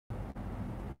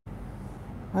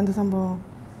എന്താ സംഭവം?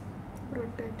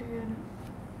 റൊട്ടേറ്റ് ചെയ്യാൻ.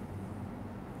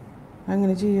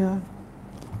 എങ്ങനെ ചെയ്യുക?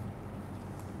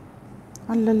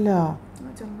 അല്ലല്ല,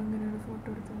 ചിലപ്പോൾ ഇങ്ങനെയാണ് ഫോട്ടോ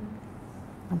എടുത്തത്.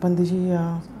 അപ്പം എന്ത് ചെയ്യുക?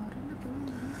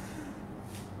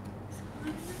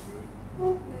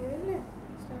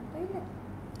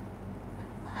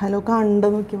 ഹലോ, കണ്ടോ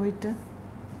നോക്കി പോയിട്ട്?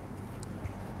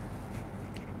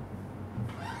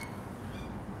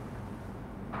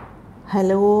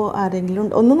 ഹലോ, ആരെങ്കിലും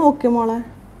ഉണ്ടോ? ഒന്ന് നോക്കിയോ മോളെ?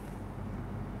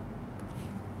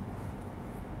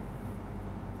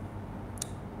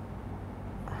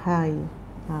 ഹായ്.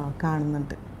 ആ,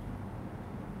 കാണുന്നുണ്ട്.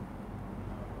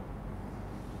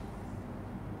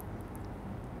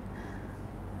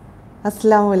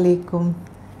 അസ്സലാമു അലൈക്കും.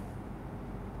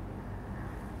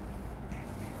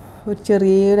 ഒരു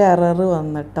ചെറിയൊരു എറർ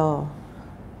വന്നിട്ടോ.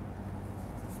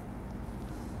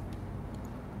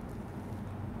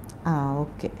 ആ,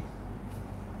 ഓക്കെ.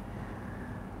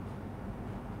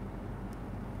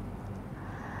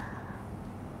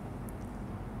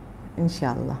 ഇൻഷാ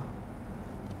അല്ലാ.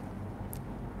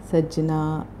 സജ്ന,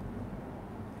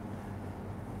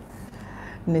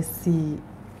 നെസ്സി.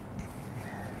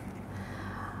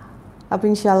 അപ്പോൾ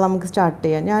ഇൻഷാ അല്ലാ നമുക്ക് സ്റ്റാർട്ട്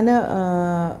ചെയ്യാം. ഞാൻ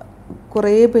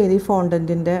കുറേ പേര് ഈ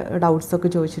ഫോണ്ടൻറ്റിൻ്റെ ഡൗട്ട്സൊക്കെ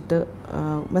ചോദിച്ചിട്ട്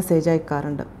മെസ്സേജ്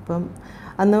അയക്കാറുണ്ട്. അപ്പം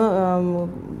അന്ന്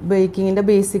ബേക്കിങ്ങിൻ്റെ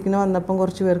ബേസിക്കിന് വന്നപ്പം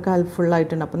കുറച്ച് പേർക്ക്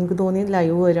ഹെൽപ്ഫുള്ളായിട്ടുണ്ട്. അപ്പം എനിക്ക് തോന്നി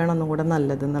ലൈവ് വരികയാണ് ഒന്നും കൂടെ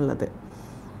നല്ലത് എന്നുള്ളത്.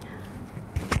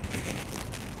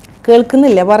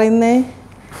 കേൾക്കുന്നില്ലേ പറയുന്നേ?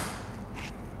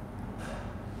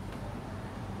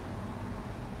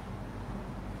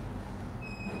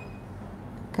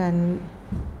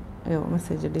 അയ്യോ,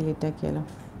 message delete ആക്കിയാലോ.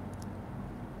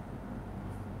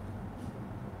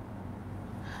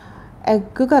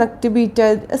 Egg correct beat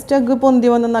just egg പൊന്തി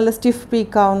വന്ന് നല്ല സ്റ്റിഫ്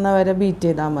പീക്കാവുന്ന വരെ ബീറ്റ്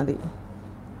ചെയ്താൽ മതി.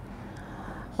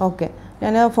 ഓക്കെ,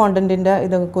 ഞാൻ ഫോണ്ടൻറ്റിൻ്റെ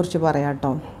ഇതേക്കുറിച്ച് പറയാം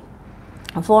കേട്ടോ.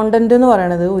 ഫോണ്ടൻറ്റ് എന്ന്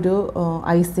പറയണത് ഒരു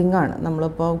ഐസിങ് ആണ്.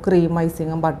 നമ്മളിപ്പോൾ cream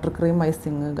icing, butter cream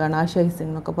icing, ganache icing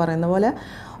എന്നൊക്കെ പറയുന്ന പോലെ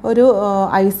ഒരു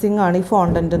ഐസിങ് ആണ് ഈ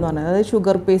ഫോണ്ടൻറ്റ് എന്ന് പറയുന്നത്. അതായത്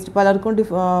ഷുഗർ പേസ്റ്റ്. പലർക്കും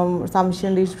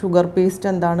സംശയമുണ്ട് ഈ ഷുഗർ പേസ്റ്റ്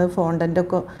എന്താണ്,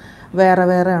 ഫോണ്ടൻറ്റൊക്കെ വേറെ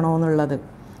വേറെ ആണോ എന്നുള്ളത്.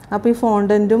 അപ്പോൾ ഈ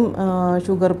ഫോണ്ടൻറ്റും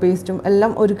ഷുഗർ പേസ്റ്റും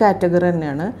എല്ലാം ഒരു കാറ്റഗറി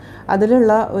തന്നെയാണ്.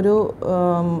 അതിലുള്ള ഒരു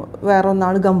വേറെ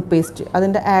ഒന്നാണ് ഗം പേസ്റ്റ്.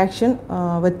 അതിൻ്റെ ആക്ഷൻ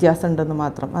വ്യത്യാസമുണ്ടെന്ന്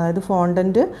മാത്രം. അതായത്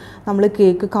ഫോണ്ടൻറ്റ് നമ്മൾ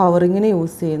കേക്ക് കവറിങ്ങിന്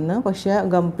യൂസ് ചെയ്യുന്നു, പക്ഷേ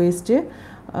ഗം പേസ്റ്റ്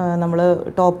നമ്മൾ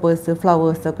ടോപ്പേഴ്സ്,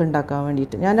 ഫ്ലവേഴ്സൊക്കെ ഉണ്ടാക്കാൻ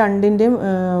വേണ്ടിയിട്ട്. ഞാൻ രണ്ടിൻ്റെയും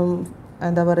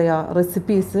എന്താ പറയുക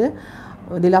റെസിപ്പീസ്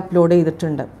ഇതിൽ അപ്ലോഡ്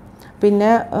ചെയ്തിട്ടുണ്ട്.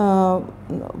 പിന്നെ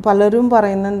പലരും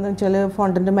പറയുന്നതെന്ന് വെച്ചാൽ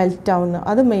ഫോണ്ടൻറ്റ് മെൽറ്റ് ആവുന്ന,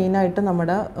 അത് മെയിനായിട്ട്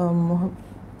നമ്മുടെ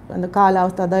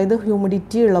കാലാവസ്ഥ, അതായത്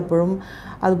ഹ്യൂമിഡിറ്റി ഉള്ളപ്പോഴും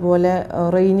അതുപോലെ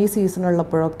റെയിനി സീസൺ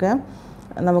ഉള്ളപ്പോഴൊക്കെ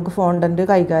നമുക്ക് ഫോണ്ടൻറ്റ്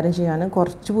കൈകാര്യം ചെയ്യാൻ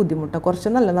കുറച്ച് ബുദ്ധിമുട്ടാണ്.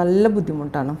 കുറച്ചൊന്നല്ല, നല്ല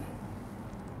ബുദ്ധിമുട്ടാണ്.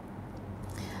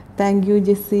 Thank you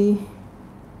Jessy.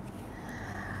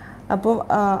 അപ്പം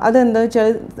അതെന്താ വെച്ചാൽ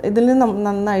ഇതിൽ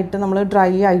നന്നായിട്ട് നമ്മൾ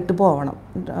ഡ്രൈ ആയിട്ട് പോകണം.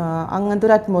 അങ്ങനത്തെ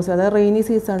ഒരു അറ്റ്മോസ്ഫിയർ, അതായത് റെയിനി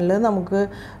സീസണിൽ നമുക്ക്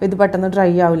ഇത് പെട്ടെന്ന്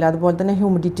ഡ്രൈ ആവില്ല. അതുപോലെ തന്നെ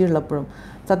ഹ്യൂമിഡിറ്റി ഉള്ളപ്പോഴും.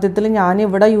 സത്യത്തിൽ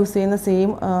ഞാനിവിടെ യൂസ് ചെയ്യുന്ന സെയിം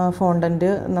ഫോണ്ടൻറ്റ്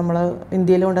നമ്മൾ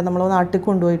ഇന്ത്യയിൽ കൊണ്ട് നമ്മൾ നാട്ടിൽ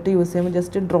കൊണ്ടുപോയിട്ട് യൂസ് ചെയ്യുമ്പോൾ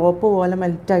ജസ്റ്റ് ഡ്രോപ്പ് പോലെ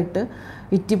മെൽറ്റായിട്ട്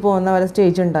ഇറ്റി പോകുന്ന വരെ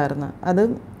സ്റ്റേജ് ഉണ്ടായിരുന്നു.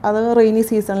 അത് റെയിനി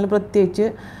സീസണിൽ പ്രത്യേകിച്ച്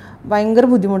ഭയങ്കര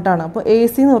ബുദ്ധിമുട്ടാണ്. അപ്പോൾ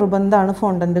AC നിർബന്ധമാണ്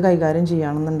ഫോണ്ടൻറ്റ് കൈകാര്യം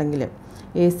ചെയ്യുകയാണെന്നുണ്ടെങ്കിൽ.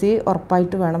 AC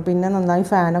ഉറപ്പായിട്ട് വേണം. പിന്നെ നന്നായി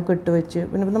ഫാനൊക്കെ ഇട്ട് വെച്ച്,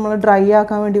 പിന്നെ ഇപ്പോൾ നമ്മൾ ഡ്രൈ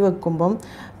ആക്കാൻ വേണ്ടി വെക്കുമ്പം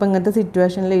ഇപ്പോൾ ഇങ്ങനത്തെ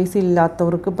സിറ്റുവേഷനിൽ AC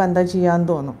ഇല്ലാത്തവർക്ക് ഇപ്പോൾ എന്താ ചെയ്യാൻ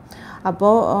തോന്നും.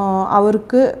 അപ്പോൾ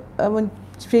അവർക്ക്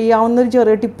ചെയ്യാവുന്നൊരു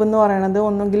ചെറിയ ടിപ്പ് എന്ന് പറയുന്നത്,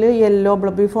 ഒന്നുകിൽ യെല്ലോ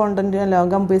ബൾബ്, ഈ ഫോണ്ടൻറ്റ് അല്ല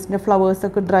ഗം പേസ്റ്റിൻ്റെ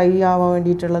ഫ്ലവേഴ്സൊക്കെ ഡ്രൈ ആവാൻ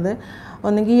വേണ്ടിയിട്ടുള്ളത്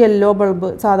ഒന്നുകിൽ യെല്ലോ ബൾബ്.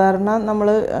 സാധാരണ നമ്മൾ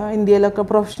ഇന്ത്യയിലൊക്കെ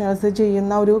പ്രൊഫഷണൽസ്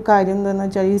ചെയ്യുന്ന ഒരു കാര്യം എന്താണെന്ന്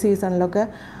വെച്ചാൽ ഈ സീസണിലൊക്കെ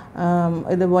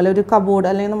ഇതുപോലെ ഒരു കബോർഡ്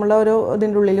അല്ലെങ്കിൽ നമ്മളെ ഒരു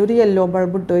ഇതിൻ്റെ ഉള്ളിൽ ഒരു യെല്ലോ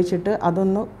ബൾബ് ഇട്ട് വെച്ചിട്ട്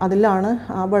അതിലാണ്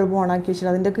ആ ബൾബ് ഓണാക്കി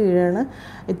വെച്ചിട്ട് അതിൻ്റെ കീഴാണ്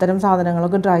ഇത്തരം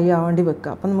സാധനങ്ങളൊക്കെ ഡ്രൈ ആവാൻ വേണ്ടി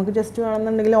വെക്കുക. അപ്പം നമുക്ക് ജസ്റ്റ്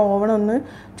വേണമെന്നുണ്ടെങ്കിൽ ഓവൺ ഒന്ന്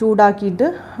ചൂടാക്കിയിട്ട്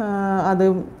അത്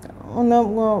ഒന്ന്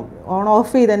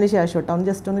ഓഫ് ചെയ്തതിന് ശേഷം കേട്ടോ,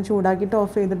 ജസ്റ്റ് ഒന്ന് ചൂടാക്കിയിട്ട്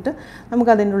ഓഫ് ചെയ്തിട്ട്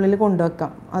നമുക്ക് അതിൻ്റെ ഉള്ളിൽ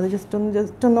കൊണ്ടുവെക്കാം. അത്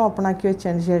ജസ്റ്റ് ഒന്ന് ഓപ്പൺ ആക്കി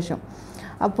വെച്ചതിന് ശേഷം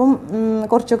അപ്പം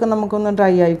കുറച്ചൊക്കെ നമുക്കൊന്ന്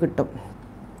ഡ്രൈ ആയി കിട്ടും.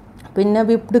 പിന്നെ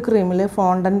വിപ്ഡ് ക്രീമിൽ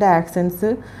ഫോണ്ടൻ്റ് ആക്സൻസ്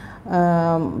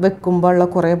വെക്കുമ്പോൾ ഉള്ള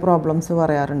കുറേ പ്രോബ്ലംസ്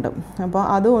പറയാറുണ്ട്. അപ്പോൾ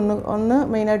അത് ഒന്ന്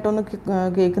മെയിനായിട്ടൊന്ന്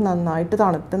കേക്ക് നന്നായിട്ട്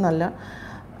തണുത്ത് നല്ല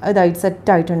ഇതായിട്ട്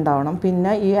സെറ്റായിട്ടുണ്ടാവണം.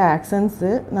 പിന്നെ ഈ ആക്സൻസ്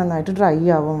നന്നായിട്ട് ഡ്രൈ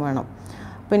ആവും വേണം.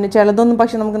 പിന്നെ ചിലതൊന്നും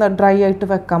പക്ഷെ നമുക്ക് ഡ്രൈ ആയിട്ട്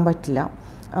വെക്കാൻ പറ്റില്ല.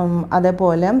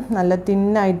 അതേപോലെ നല്ല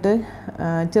തിന്നായിട്ട്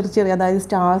ചെറിയ അതായത്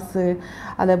സ്റ്റാർസ്,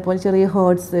 അതേപോലെ ചെറിയ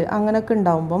ഹേർട്സ് അങ്ങനെയൊക്കെ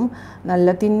ഉണ്ടാകുമ്പം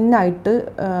നല്ല തിന്നായിട്ട്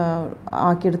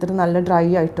ആക്കിയെടുത്തിട്ട് നല്ല ഡ്രൈ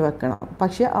ആയിട്ട് വെക്കണം.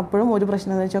 പക്ഷേ അപ്പോഴും ഒരു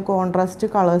പ്രശ്നം എന്ന് വെച്ചാൽ കോൺട്രാസ്റ്റ്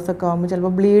കളേഴ്സൊക്കെ ആകുമ്പോൾ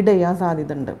ചിലപ്പോൾ ബ്ലീഡ് ചെയ്യാൻ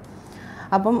സാധ്യതയുണ്ട്.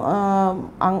 അപ്പം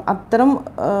അത്തരം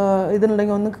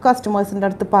ഇതുണ്ടെങ്കിൽ ഒന്ന് കസ്റ്റമേഴ്സിൻ്റെ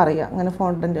അടുത്ത് പറയുക, അങ്ങനെ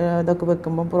ഫോണ്ടൻ്റ് ഇതൊക്കെ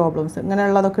വെക്കുമ്പോൾ പ്രോബ്ലംസ്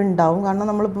ഇങ്ങനെയുള്ളതൊക്കെ ഉണ്ടാവും. കാരണം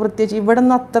നമ്മൾ പ്രത്യേകിച്ച് ഇവിടെ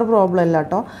നിന്ന് അത്ര പ്രോബ്ലം ഇല്ല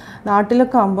കേട്ടോ.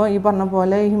 നാട്ടിലൊക്കെ ആകുമ്പോൾ ഈ പറഞ്ഞ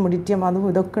പോലെ ഹ്യൂമിഡിറ്റിയും അതും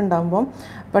ഇതൊക്കെ ഉണ്ടാകുമ്പം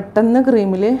പെട്ടെന്ന്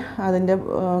ക്രീമിൽ അതിൻ്റെ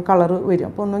കളറ് വരും.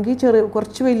 അപ്പോൾ ഒന്നെങ്കിൽ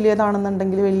കുറച്ച്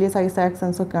വലിയതാണെന്നുണ്ടെങ്കിൽ, വലിയ സൈസ്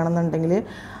ആക്സൻസ് ഒക്കെ ആണെന്നുണ്ടെങ്കിൽ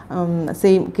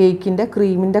സെയിം കേക്കിൻ്റെ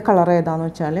ക്രീമിൻ്റെ കളർ ഏതാണെന്ന്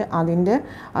വെച്ചാൽ അതിൻ്റെ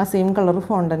ആ സെയിം കളർ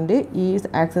ഫോണ്ടൻറ്റ് ഈ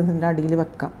ആക്സൻസിൻ്റെ അടിയിൽ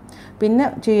വെക്കാം. പിന്നെ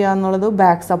ചെയ്യാന്നുള്ളത്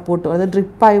ബാക്ക് സപ്പോർട്ട്, അത്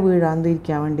ഡ്രിപ്പായി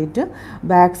വീഴാതിരിക്കാൻ വേണ്ടിയിട്ട്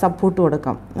ബാക്ക് സപ്പോർട്ട്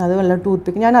കൊടുക്കാം. അത് വല്ല ടൂത്ത്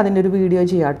പിക്ക്, ഞാൻ അതിൻ്റെ ഒരു വീഡിയോ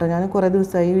ചെയ്യാം കേട്ടോ. ഞാൻ കുറേ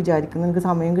ദിവസമായി വിചാരിക്കുന്നു, എനിക്ക്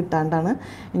സമയം കിട്ടാണ്ടാണ്.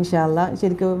 ഇൻഷാ അല്ലാ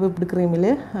ശരിക്കും വിപ്ഡ് ക്രീമിൽ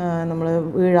നമ്മൾ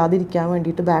വീഴാതിരിക്കാൻ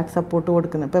വേണ്ടിയിട്ട് ബാക്ക് സപ്പോർട്ട്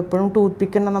കൊടുക്കുന്നത്. ഇപ്പോൾ എപ്പോഴും ടൂത്ത്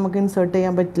പിക്ക് തന്നെ നമുക്ക് ഇൻസേർട്ട്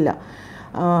ചെയ്യാൻ പറ്റില്ല.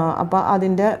 അപ്പോൾ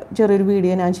അതിൻ്റെ ചെറിയൊരു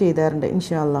വീഡിയോ ഞാൻ ചെയ്താറുണ്ട്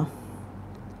ഇൻഷാ അല്ലാ.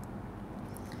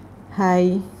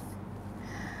 ഹായ്.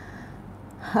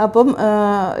 അപ്പം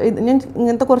ഞാൻ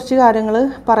ഇങ്ങനത്തെ കുറച്ച് കാര്യങ്ങൾ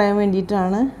പറയാൻ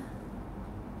വേണ്ടിയിട്ടാണ്.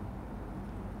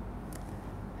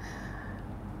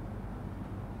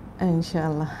 ഇൻഷാ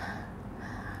അല്ലാ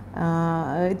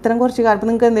ഇത്തരം കുറച്ച് കാര്യം.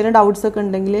 നിങ്ങൾക്ക് എന്തെങ്കിലും ഡൗട്ട്സ് ഒക്കെ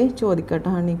ഉണ്ടെങ്കിൽ ചോദിക്കട്ടോ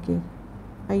ഹണിക്ക്.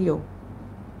 അയ്യോ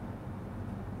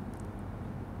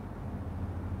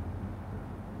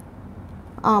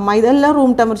മൈദ എല്ലാം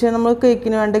റൂം ടെമ്പറേച്ചർ, നമ്മൾ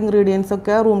കേക്കിന് വേണ്ട ഇൻഗ്രീഡിയൻസ്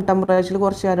ഒക്കെ റൂം ടെമ്പറേച്ചറിൽ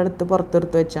കുറച്ച് നേരം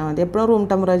പുറത്തെടുത്ത് വെച്ചാൽ മതി. എപ്പോഴും റൂം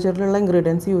ടെമ്പറേച്ചറിലുള്ള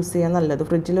ഇൻഗ്രീഡിയൻസ് യൂസ് ചെയ്യാൻ നല്ലത്.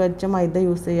 ഫ്രിഡ്ജിൽ വെച്ച മൈദ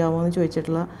യൂസ് ചെയ്യാമോ എന്ന്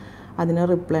ചോദിച്ചിട്ടുള്ള അതിന്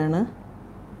റിപ്ലൈ ആണ്.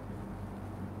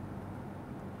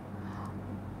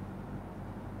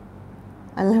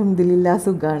 അൽഹംദുലില്ലാ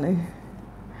സുഖമാണ്.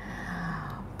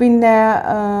 പിന്നെ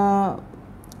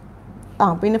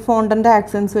പിന്നെ ഫോണ്ടൻ്റെ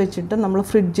ആക്സൻസ് വെച്ചിട്ട് നമ്മൾ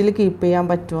ഫ്രിഡ്ജിൽ കീപ്പ് ചെയ്യാൻ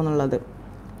പറ്റുമോ എന്നുള്ളത്.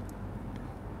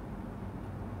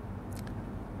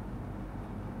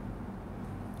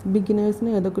 ബിഗിനേഴ്സിന്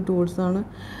ഏതൊക്കെ ടൂൾസാണ്?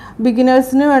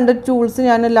 ബിഗിനേഴ്സിന് വേണ്ട ടൂൾസ്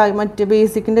ഞാൻ മറ്റേ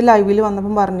ബേസിക്കിൻ്റെ ലൈവിൽ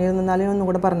വന്നപ്പം പറഞ്ഞിരുന്നു, എന്നാലും ഞാൻ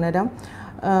ഒന്നുകൂടെ പറഞ്ഞുതരാം.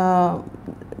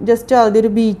 ജസ്റ്റ് അതൊരു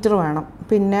ബീറ്റർ വേണം.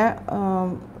 പിന്നെ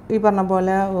ഈ പറഞ്ഞ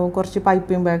പോലെ കുറച്ച്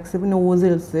പൈപ്പിംഗ് ബാഗ്സ്,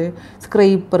 നോസിൽസ്,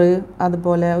 സ്ക്രൈപ്പർ,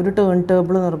 അതുപോലെ ഒരു ടേൺ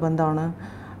ടേബിൾ നിർബന്ധമാണ്.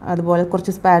 അതുപോലെ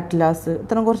കുറച്ച് സ്പാറ്റുലാസ്,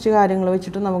 ഇത്തരം കുറച്ച് കാര്യങ്ങൾ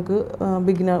വെച്ചിട്ട് നമുക്ക്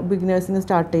ബിഗിനേഴ്സിന്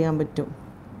സ്റ്റാർട്ട് ചെയ്യാൻ പറ്റും.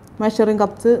 മെഷറിംഗ്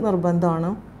കപ്സ്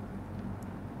നിർബന്ധമാണ്.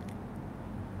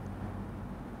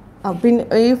 പിന്നെ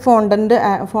ഈ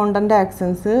ഫോണ്ടൻ്റെ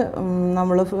ആക്സൻസ്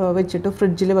നമ്മൾ വെച്ചിട്ട്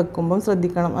ഫ്രിഡ്ജിൽ വെക്കുമ്പം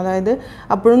ശ്രദ്ധിക്കണം. അതായത്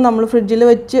അപ്പോഴും നമ്മൾ ഫ്രിഡ്ജിൽ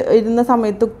വെച്ച് ഇരുന്ന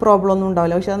സമയത്ത് പ്രോബ്ലം ഒന്നും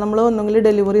ഉണ്ടാവില്ല. പക്ഷേ നമ്മൾ ഒന്നെങ്കിൽ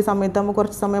ഡെലിവറി സമയത്ത് നമ്മൾ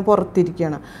കുറച്ച് സമയം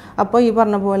പുറത്തിരിക്കുകയാണ്. അപ്പോൾ ഈ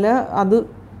പറഞ്ഞ പോലെ അത്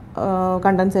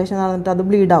കണ്ടൻസേഷൻ നടന്നിട്ട് അത്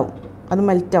ബ്ലീഡാവും, അത്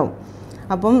മെൽറ്റാവും.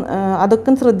 അപ്പം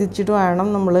അതൊക്കെ ശ്രദ്ധിച്ചിട്ട് വേണം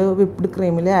നമ്മൾ വിപ്ഡ്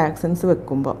ക്രീമിൽ ആക്സൻസ്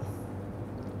വെക്കുമ്പോൾ.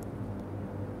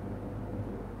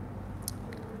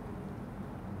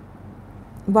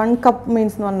 1 കപ്പ്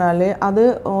മീൻസ് എന്ന് പറഞ്ഞാൽ അത്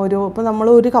ഇപ്പോൾ നമ്മൾ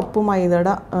 1 കപ്പ്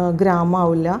മൈദയുടെ ഗ്രാം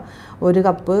ആവില്ല, 1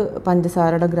 കപ്പ്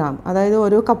പഞ്ചസാരയുടെ ഗ്രാം. അതായത്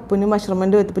ഓരോ കപ്പിന്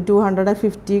മെഷർമെൻറ്റ് ഇപ്പോൾ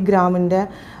 250 ഗ്രാമിൻ്റെ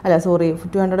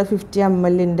 250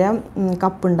 ml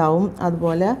കപ്പ് ഉണ്ടാവും.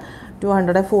 അതുപോലെ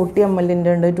 240 ml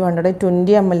ഉണ്ട്,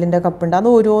 220 ml കപ്പുണ്ട്. അത്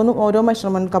ഓരോ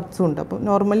മെഷർമെൻറ്റ് കപ്സും ഉണ്ട്. അപ്പോൾ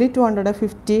നോർമലി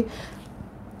 250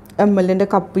 ml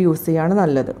കപ്പ് യൂസ് ചെയ്യാണ്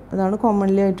നല്ലത്. അതാണ്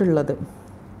കോമൺലി ആയിട്ടുള്ളത്.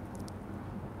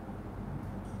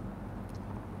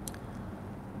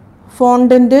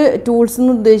 ഫോണ്ടൻറ്റ് ടൂൾസ്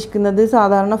എന്ന് ഉദ്ദേശിക്കുന്നത്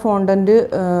സാധാരണ ഫോണ്ടൻറ്റ്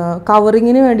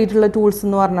കവറിങ്ങിന് വേണ്ടിയിട്ടുള്ള ടൂൾസ്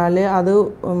എന്ന് പറഞ്ഞാൽ അത്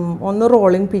ഒന്ന്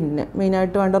റോളിംഗ് പിന്ന്,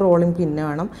 മെയിനായിട്ട് വേണ്ട റോളിംഗ് പിന്ന്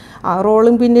വേണം. ആ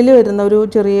റോളിംഗ് പിന്നിൽ വരുന്ന ഒരു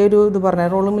ചെറിയൊരു ഇത്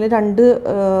പറഞ്ഞാൽ റോളിംഗ് പിന്നിൽ 2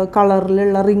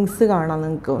 കളറിലുള്ള റിങ്സ് കാണാം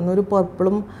നിങ്ങൾക്ക്. ഒന്നൊരു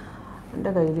പർപ്പിളും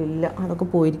എൻ്റെ കയ്യിലില്ല, അതൊക്കെ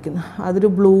പോയിരിക്കുന്നു. അതൊരു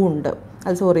ബ്ലൂ ഉണ്ട്,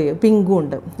 പിങ്കും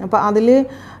ഉണ്ട്. അപ്പോൾ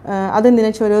അതെന്തിനാ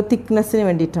വെച്ചാൽ ഓരോ തിക്നെസ്സിന്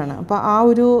വേണ്ടിയിട്ടാണ്. അപ്പോൾ ആ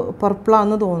ഒരു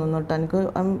പർപ്പിളാണെന്ന് തോന്നുന്നു കേട്ടോ, എനിക്ക്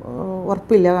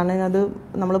ഉറപ്പില്ല. കാരണം അത്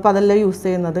നമ്മളിപ്പോൾ അതെല്ലാം യൂസ്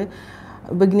ചെയ്യുന്നത്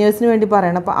ബിഗിനേഴ്സിന് വേണ്ടി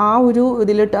പറയണം. അപ്പോൾ ആ ഒരു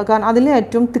ഇതിലിട്ട്, കാരണം അതിൽ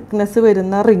ഏറ്റവും തിക്നെസ്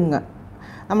വരുന്ന റിങ്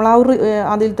നമ്മൾ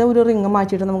അതിലത്തെ ഒരു റിങ്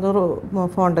മാറ്റിയിട്ട് നമുക്ക്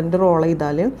ഫോണ്ടൻറ്റ് റോൾ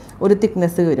ചെയ്താൽ ഒരു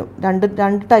തിക്നെസ് വരും. രണ്ട്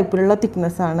ടൈപ്പിലുള്ള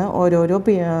തിക്നെസ്സാണ് ഓരോരോ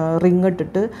റിങ്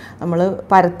ഇട്ടിട്ട് നമ്മൾ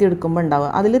പരത്തിയെടുക്കുമ്പോൾ ഉണ്ടാവുക.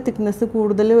 അതിൽ തിക്നെസ്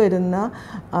കൂടുതൽ വരുന്ന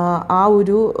ആ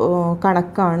ഒരു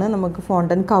കണക്കാണ് നമുക്ക്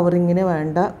ഫോണ്ടൻ കവറിങ്ങിന്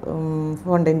വേണ്ട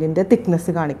ഫോണ്ടൻറ്റിൻ്റെ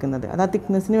തിക്നെസ് കാണിക്കുന്നത്. അത് ആ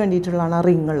തിക്നെസ്സിന് വേണ്ടിയിട്ടുള്ളതാണ് ആ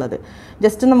റിങ് ഉള്ളത്.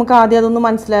 ജസ്റ്റ് നമുക്ക് ആദ്യം അതൊന്ന്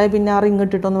മനസ്സിലായി പിന്നെ ആ റിങ്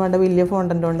ഇട്ടിട്ടൊന്നും വേണ്ട, വലിയ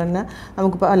ഫോണ്ടൻ്റ് കൊണ്ട് തന്നെ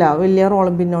നമുക്ക് വലിയ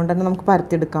റോളും പിന്നുകൊണ്ട് തന്നെ നമുക്ക്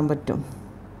പരത്തിയെടുക്കാൻ പറ്റും.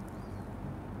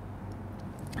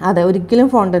 അതെ, ഒരിക്കലും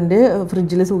ഫോണ്ടൻറ്റ്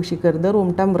ഫ്രിഡ്ജിൽ സൂക്ഷിക്കരുത്. റൂം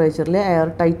ടെമ്പറേച്ചറിൽ എയർ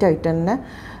ടൈറ്റ് ആയിട്ട് തന്നെ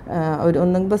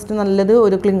ഒന്നും ബെസ്റ്റ് നല്ലത്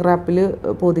ഒരു ക്ലിംഗ് റാപ്പിൽ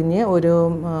പൊതിഞ്ഞ് ഒരു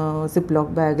സിപ്പ്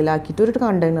ലോക്ക് ബാഗിലാക്കിയിട്ട് ഒരു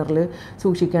കണ്ടെയ്നറിൽ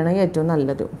സൂക്ഷിക്കുകയാണെങ്കിൽ ഏറ്റവും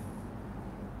നല്ലത്.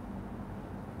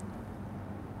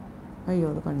 അയ്യോ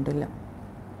അത് കണ്ടില്ല.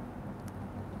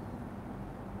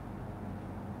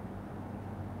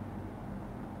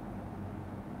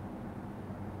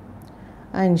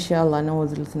 ഇൻഷാ അല്ലാഹ്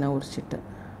നോസിൽസിനെ കുറിച്ചിട്ട്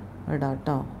ഇടാം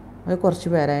കേട്ടോ. അത് കുറച്ച്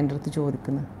പേരാണ് എൻ്റെ അടുത്ത്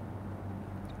ചോദിക്കുന്നത്.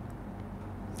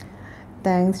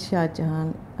 താങ്ക്സ് ഷാജഹാൻ.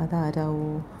 അതാരാവോ?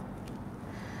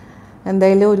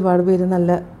 എന്തായാലും ഒരുപാട് പേര്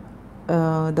നല്ല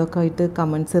ഇതൊക്കെ ആയിട്ട്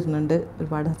കമൻസ് ഇടുന്നുണ്ട്.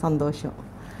 ഒരുപാട് സന്തോഷം.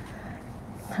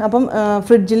 അപ്പം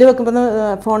ഫ്രിഡ്ജിൽ വെക്കുമ്പോൾ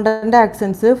ഫോണ്ടൻ്റെ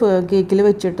ആക്സൻസ് കേക്കിൽ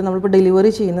വെച്ചിട്ട് നമ്മളിപ്പോൾ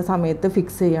ഡെലിവറി ചെയ്യുന്ന സമയത്ത്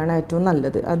ഫിക്സ് ചെയ്യുകയാണ് ഏറ്റവും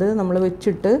നല്ലത്. അത് നമ്മൾ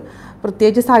വെച്ചിട്ട്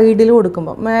പ്രത്യേകിച്ച് സൈഡിൽ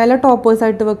കൊടുക്കുമ്പോൾ, മേലെ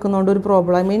ടോപ്പേഴ്സായിട്ട് വെക്കുന്നതുകൊണ്ട് ഒരു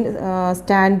പ്രോബ്ലം, ഐ മീൻ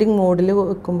സ്റ്റാൻഡിങ് മോഡിൽ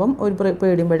വെക്കുമ്പം ഒരു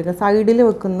പേടിയും പേടിക്കുക. സൈഡിൽ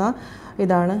വെക്കുന്ന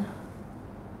ഇതാണ്.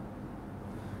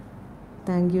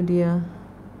 Thank you dear.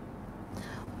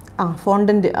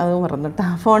 ഫോണ്ടൻറ്റ് അത് മറന്നിട്ടാ.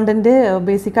 ഫോണ്ടൻറ്റ്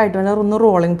ബേസിക്കായിട്ട് വേണം ഒന്ന്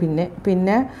റോളിങ്,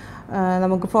 പിന്നെ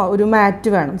നമുക്ക് ഒരു മാറ്റ്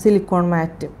വേണം, സിലിക്കോൺ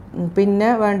മാറ്റ്. പിന്നെ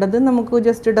വേണ്ടത് നമുക്ക്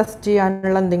ജസ്റ്റ് ഡസ്റ്റ്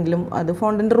ചെയ്യാനുള്ള എന്തെങ്കിലും, അത്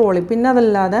ഫോണ്ടൻറ്റ് റോളിങ്. പിന്നെ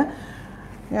അതല്ലാതെ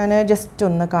ഞാൻ ജസ്റ്റ്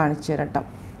ഒന്ന് കാണിച്ചു തരട്ടോ.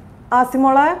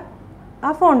 ആസിമോളെ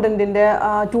ആ ഫോണ്ടൻറ്റിൻ്റെ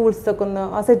ടൂൾസൊക്കെ ഒന്ന്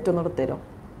ആ സെറ്റ് ഒന്ന് എടുത്തുതരും.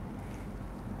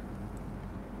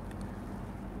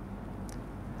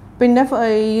 പിന്നെ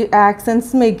ഈ ആക്സൻസ്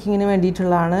മേക്കിങ്ങിന്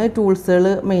വേണ്ടിയിട്ടുള്ളതാണ് ടൂൾസുകൾ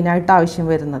മെയിനായിട്ട് ആവശ്യം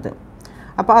വരുന്നത്.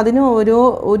 അപ്പോൾ അതിന്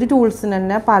ഒരു ടൂൾസിന്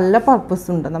തന്നെ പല പർപ്പസ്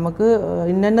ഉണ്ട്. നമുക്ക്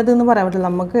ഇന്നതെന്ന് പറയാൻ പറ്റില്ല.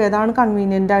 നമുക്ക് ഏതാണ്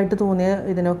കൺവീനിയൻ്റ് ആയിട്ട് തോന്നിയ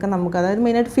ഇതിനൊക്കെ നമുക്ക്, അതായത്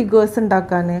മെയിനായിട്ട് ഫിഗേഴ്സ്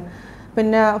ഉണ്ടാക്കാൻ,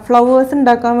 പിന്നെ ഫ്ലവേഴ്സ്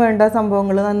ഉണ്ടാക്കാൻ വേണ്ട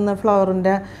സംഭവങ്ങൾ നന്ന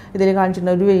ഫ്ലവറിൻ്റെ ഇതിൽ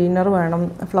കാണിച്ചിട്ടുണ്ട്. ഒരു വെയിനർ വേണം,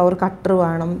 ഫ്ലവർ കട്ടർ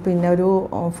വേണം, പിന്നെ ഒരു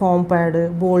ഫോം പാഡ്,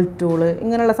 ബോൾ ടൂള്,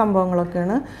 ഇങ്ങനെയുള്ള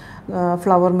സംഭവങ്ങളൊക്കെയാണ്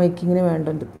ഫ്ലവർ മേക്കിങ്ങിന്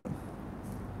വേണ്ടത്.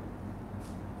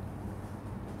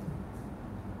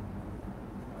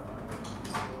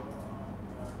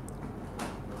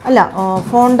 അല്ല,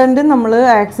 ഫോണ്ടൻറ്റ് നമ്മൾ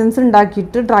ആക്സൻസ്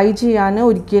ഉണ്ടാക്കിയിട്ട് ഡ്രൈ ചെയ്യാൻ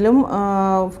ഒരിക്കലും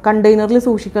കണ്ടെയ്നറിൽ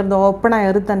സൂക്ഷിക്കരുത്. ഓപ്പൺ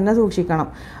എയറിൽ തന്നെ സൂക്ഷിക്കണം.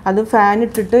 അത് ഫാൻ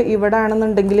ഇട്ടിട്ട്, ഇവിടെ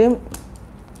ആണെന്നുണ്ടെങ്കിൽ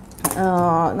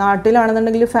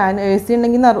നാട്ടിലാണെന്നുണ്ടെങ്കിൽ ഫാൻ AC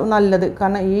ഉണ്ടെങ്കിൽ നല്ലത്.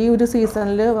 കാരണം ഈ ഒരു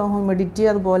സീസണിൽ ഹ്യൂമിഡിറ്റി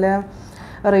അതുപോലെ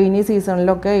റെയിനി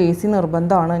സീസണിലൊക്കെ AC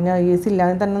നിർബന്ധമാണ്. ഞാൻ AC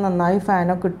ഇല്ലാതെ തന്നെ നന്നായി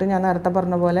ഫാനൊക്കെ ഇട്ട്, ഞാൻ നേരത്തെ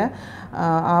പറഞ്ഞ പോലെ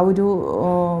ആ ഒരു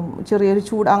ചെറിയൊരു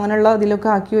ചൂട് അങ്ങനെയുള്ള ഇതിലൊക്കെ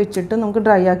ആക്കി വെച്ചിട്ട് നമുക്ക്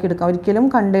ഡ്രൈ ആക്കി എടുക്കാം. ഒരിക്കലും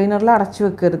കണ്ടെയ്നറിൽ അടച്ചു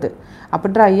വെക്കരുത്, അപ്പോൾ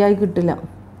ഡ്രൈ ആയി കിട്ടില്ല.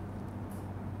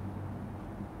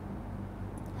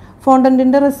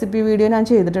 ഫോണ്ടൻറ്റിൻ്റെ റെസിപ്പി വീഡിയോ ഞാൻ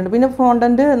ചെയ്തിട്ടുണ്ട്. പിന്നെ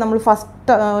ഫോണ്ടൻറ്റ് നമ്മൾ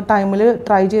ഫസ്റ്റ് ടൈമിൽ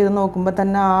ട്രൈ ചെയ്ത് നോക്കുമ്പോൾ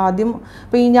തന്നെ ആദ്യം,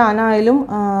 ഇപ്പോൾ ഈ ഞാനായാലും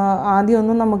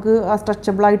ആദ്യമൊന്നും നമുക്ക് ആ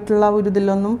സ്ട്രെച്ചബിളായിട്ടുള്ള ഒരു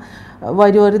ഇതിലൊന്നും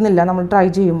വരുന്നില്ല നമ്മൾ ട്രൈ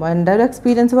ചെയ്യുമ്പോൾ. എൻ്റെ ഒരു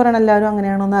എക്സ്പീരിയൻസ് പറയണം, എല്ലാവരും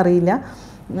അങ്ങനെയാണോന്ന് അറിയില്ല.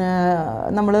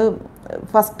 നമ്മൾ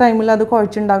ഫസ്റ്റ് ടൈമിൽ അത്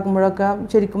കുഴച്ചുണ്ടാക്കുമ്പോഴൊക്കെ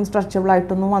ശരിക്കും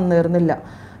സ്ട്രെച്ചബിളായിട്ടൊന്നും വന്നിരുന്നില്ല.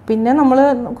 പിന്നെ നമ്മൾ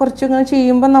കുറച്ചിങ്ങനെ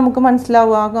ചെയ്യുമ്പോൾ നമുക്ക്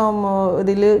മനസ്സിലാവും ആ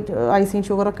ഇതിൽ ഐസിങ്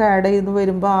ഷുഗറൊക്കെ ആഡ് ചെയ്ത്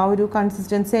വരുമ്പോൾ ആ ഒരു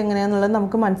കൺസിസ്റ്റൻസി എങ്ങനെയാണെന്നുള്ളത്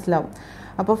നമുക്ക് മനസ്സിലാവും.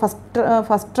 അപ്പോൾ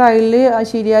ഫസ്റ്റ് ട്രയലിൽ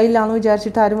ശരിയായില്ല എന്ന്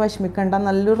വിചാരിച്ചിട്ട് ആരും വിഷമിക്കേണ്ട.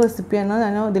 നല്ലൊരു റെസിപ്പിയാണ്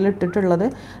ഞാൻ ഇതിലിട്ടിട്ടുള്ളത്.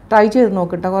 ട്രൈ ചെയ്ത്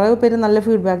നോക്കട്ടെ. കുറേ പേര് നല്ല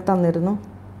ഫീഡ്ബാക്ക് തന്നിരുന്നു.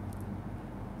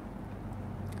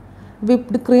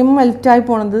 വിപ്ഡ് ക്രീം മെൽറ്റായി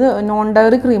പോണത് നോൺ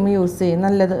ഡയറി ക്രീം യൂസ് ചെയ്യും,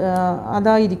 നല്ലത്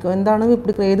അതായിരിക്കും. എന്താണ്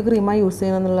വിപ്ഡ് ക്രീം, ഏത് ക്രീമാണ് യൂസ്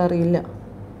ചെയ്യുന്നതെന്നുള്ള അറിയില്ല.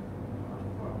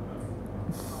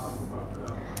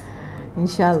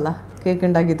 ഇൻഷാ അല്ലാ കേക്ക്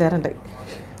ഉണ്ടാക്കി തരണ്ടേ.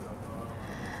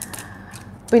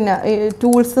 പിന്നെ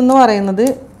ടൂൾസ് എന്ന് പറയുന്നത്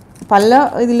പല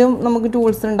ഇതിലും നമുക്ക്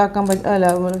ടൂൾസ് ഉണ്ടാക്കാൻ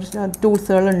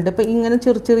ടൂൾസുകളുണ്ട്. ഇപ്പോൾ ഇങ്ങനെ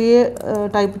ചെറിയ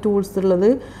ടൈപ്പ് ടൂൾസ് ഉള്ളത്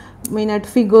മെയിനായിട്ട്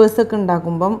ഫിഗേഴ്സൊക്കെ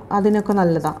ഉണ്ടാക്കുമ്പം അതിനൊക്കെ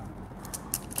നല്ലതാണ്.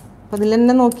 അപ്പോൾ അതിൽ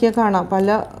തന്നെ നോക്കിയാൽ കാണാം പല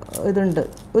ഇതുണ്ട്.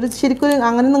 ശരിക്കും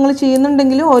അങ്ങനെ നിങ്ങൾ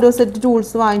ചെയ്യുന്നുണ്ടെങ്കിൽ ഓരോ സെറ്റ്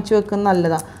ടൂൾസ് വാങ്ങിച്ചു വെക്കുന്നത്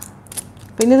നല്ലതാണ്.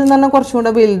 പിന്നെ ഇതെന്ന് പറഞ്ഞാൽ കുറച്ചും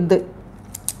കൂടെ വലുത്.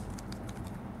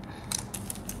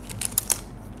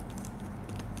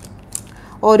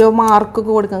 ഓരോ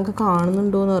മാർക്കൊക്കെ കൊടുക്കാൻ, നമുക്ക്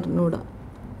കാണുന്നുണ്ടോ എന്ന് പറഞ്ഞുകൂടാ,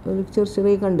 ഒരു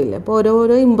ചെറിയ കണ്ടില്ല. അപ്പോൾ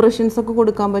ഓരോരോ ഇമ്പ്രഷൻസൊക്കെ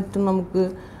കൊടുക്കാൻ പറ്റും നമുക്ക്.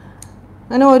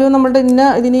 അങ്ങനെ ഓരോ നമ്മളുടെ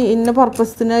ഇന്ന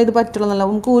പർപ്പസിന് ഇത് പറ്റുള്ളതല്ല.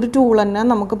 നമുക്ക് ഒരു ടൂൾ തന്നെ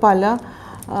നമുക്ക് പല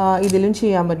ഇതിലും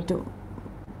ചെയ്യാൻ പറ്റും.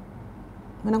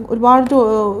 അങ്ങനെ ഒരുപാട്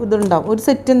ഇതുണ്ടാവും. ഒരു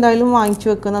സെറ്റ് എന്തായാലും വാങ്ങിച്ചു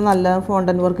വെക്കുന്ന നല്ല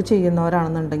ഫോണ്ടൻറ്റ് വർക്ക്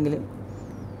ചെയ്യുന്നവരാണെന്നുണ്ടെങ്കിൽ.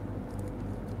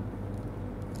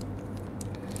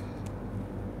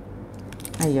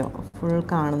 അയ്യോ ഫുൾ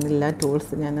കാണുന്നില്ല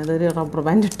ടൂൾസ്. ഞാനതൊരു റബ്ബർ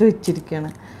ബാൻഡ് ഇട്ട് വെച്ചിരിക്കുകയാണ്.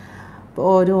 അപ്പോൾ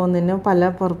ഓരോന്നിനും പല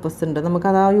പർപ്പസ് ഉണ്ട്.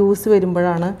 നമുക്കത് ആ യൂസ്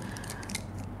വരുമ്പോഴാണ്.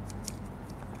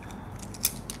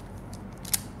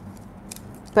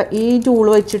 ഇപ്പം ഈ ടൂൾ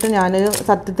വെച്ചിട്ട് ഞാൻ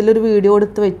സത്യത്തിലൊരു വീഡിയോ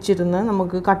എടുത്ത് വെച്ചിരുന്ന്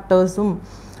നമുക്ക് കട്ടേഴ്സും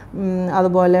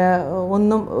അതുപോലെ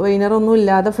വെയിനറൊന്നും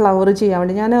ഇല്ലാതെ ഫ്ലവർ ചെയ്യാൻ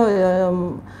വേണ്ടി ഞാൻ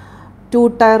 2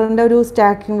 ടയറിൻ്റെ ഒരു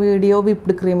സ്റ്റാക്കിങ് വീഡിയോ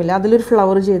വിപ്ഡ് ക്രീമില്ല, അതിലൊരു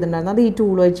ഫ്ലവർ ചെയ്തിട്ടുണ്ടായിരുന്നു. അത് ഈ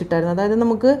ടൂൾ വെച്ചിട്ടായിരുന്നു. അതായത്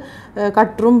നമുക്ക്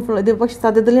കട്ടറും ഇത്, പക്ഷേ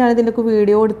സത്യത്തിൽ ഞാൻ ഇതിൻ്റെയൊക്കെ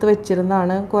വീഡിയോ എടുത്ത്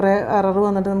വെച്ചിരുന്നതാണ്. കുറേ എറർ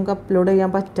വന്നിട്ട് നമുക്ക് അപ്ലോഡ്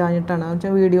ചെയ്യാൻ പറ്റാഞ്ഞിട്ടാണ്.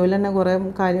 പക്ഷേ വീഡിയോയിൽ തന്നെ കുറേ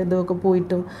കാര്യം ഇതൊക്കെ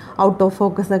പോയിട്ടും ഔട്ട് ഓഫ്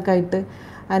ഫോക്കസ് ഒക്കെ ആയിട്ട്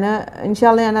അതിന് ഇൻഷാ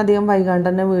അല്ലാ ഞാൻ അധികം വൈകാണ്ട്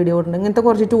തന്നെ വീഡിയോ ഇടുന്നുണ്ട്. ഇങ്ങനത്തെ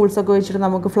കുറച്ച് ടൂൾസൊക്കെ വെച്ചിട്ട്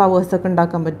നമുക്ക് ഫ്ലവേഴ്സൊക്കെ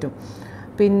ഉണ്ടാക്കാൻ പറ്റും.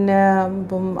 പിന്നെ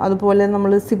ഇപ്പം അതുപോലെ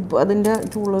നമ്മൾ അതിൻ്റെ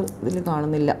ടൂള് ഇതിൽ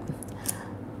കാണുന്നില്ല.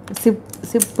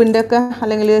 സിപ്പിൻ്റെ ഒക്കെ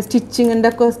അല്ലെങ്കിൽ സ്റ്റിച്ചിങ്ങിൻ്റെ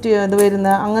ഒക്കെ ഇത് വരുന്ന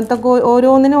അങ്ങനത്തെ ഒക്കെ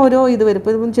ഓരോന്നിനും ഓരോ ഇത് വരും.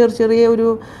 ഇപ്പോൾ ചെറിയ ഒരു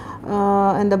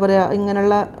എന്താ പറയുക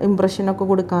ഇങ്ങനെയുള്ള ഇമ്പ്രഷനൊക്കെ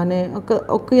കൊടുക്കാൻ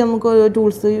ഒക്കെ നമുക്ക്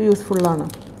ടൂൾസ് യൂസ്ഫുള്ളാണ്.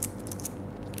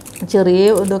 ചെറിയ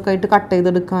ഇതൊക്കെ ആയിട്ട് കട്ട്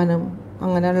ചെയ്തെടുക്കാനും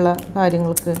അങ്ങനെയുള്ള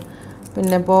കാര്യങ്ങൾക്ക്.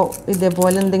 പിന്നെ ഇപ്പോൾ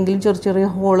ഇതേപോലെ എന്തെങ്കിലും ചെറിയ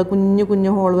ഹോള്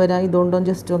കുഞ്ഞു ഹോൾ വരാൻ ഇതുകൊണ്ടൊന്ന്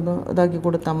ജസ്റ്റ് ഒന്ന് ഇതാക്കി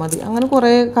കൊടുത്താൽ മതി. അങ്ങനെ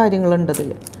കുറേ കാര്യങ്ങളുണ്ട്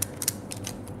അതിൽ.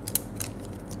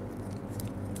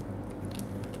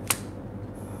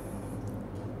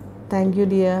 Thank you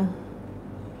dear.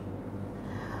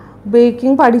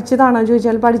 ബേക്കിംഗ് പഠിച്ചതാണോ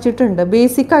ചോദിച്ചാൽ പഠിച്ചിട്ടുണ്ട്.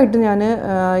 ബേസിക്കായിട്ട് ഞാൻ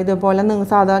ഇതേപോലെ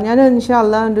സാധാരണ ഞാൻ ഇൻഷാ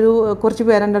അല്ലാഹ് എൻ്റെ കുറച്ച്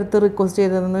പേര് എൻ്റെ അടുത്ത് റിക്വസ്റ്റ്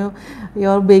ചെയ്തിരുന്നു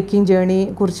യുവർ ബേക്കിംഗ് ജേണി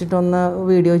കുറിച്ചിട്ടൊന്ന്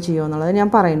വീഡിയോ ചെയ്യുമെന്നുള്ളത്.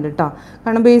 ഞാൻ പറയുന്നുണ്ട് കേട്ടോ.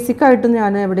 കാരണം ബേസിക്കായിട്ട്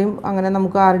ഞാൻ എവിടെയും അങ്ങനെ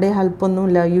നമുക്ക് ആരുടെയും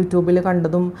ഹെൽപ്പൊന്നുമില്ല. യൂട്യൂബിൽ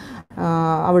കണ്ടതും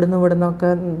അവിടുന്ന്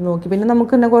ഇവിടുന്നൊക്കെ നോക്കി. പിന്നെ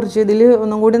നമുക്ക് തന്നെ കുറച്ച് ഇതിൽ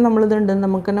ഒന്നും കൂടി നമ്മളിതുണ്ട്,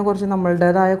 നമുക്ക് തന്നെ കുറച്ച്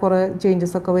നമ്മളുടേതായ കുറേ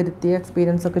ചേഞ്ചസൊക്കെ വരുത്തി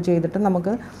എക്സ്പീരിയൻസ് ഒക്കെ ചെയ്തിട്ട്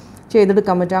നമുക്ക്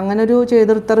ചെയ്തെടുക്കാൻ പറ്റും. അങ്ങനെ ഒരു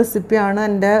ചെയ്തെടുത്ത റെസിപ്പിയാണ്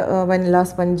എൻ്റെ വനില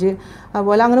സ്പഞ്ച്.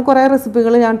 അതുപോലെ അങ്ങനെ കുറേ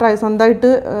റെസിപ്പികൾ ഞാൻ സ്വന്തമായിട്ട്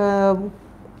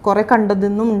കുറേ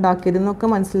കണ്ടതെന്നും ഉണ്ടാക്കിയതെന്നൊക്കെ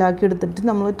മനസ്സിലാക്കി എടുത്തിട്ട്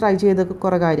നമ്മൾ ട്രൈ ചെയ്ത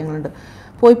കുറേ കാര്യങ്ങളുണ്ട്.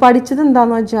 പോയി പഠിച്ചത്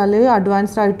എന്താണെന്ന് വെച്ചാൽ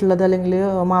അഡ്വാൻസ്ഡ് ആയിട്ടുള്ളത്, അല്ലെങ്കിൽ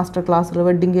മാസ്റ്റർ ക്ലാസ്സുകൾ,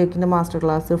 വെഡ്ഡിങ് കേക്കിൻ്റെ മാസ്റ്റർ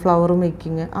ക്ലാസ്, ഫ്ലവർ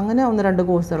മേക്കിങ്, അങ്ങനെ 1-2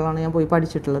 കോഴ്സുകളാണ് ഞാൻ പോയി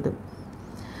പഠിച്ചിട്ടുള്ളത്.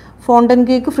 ഫോണ്ടൻ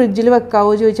കേക്ക് ഫ്രിഡ്ജിൽ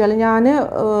വെക്കാവോ ചോദിച്ചാൽ ഞാൻ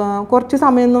കുറച്ച്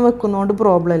സമയമൊന്നും വെക്കുന്നതുകൊണ്ട്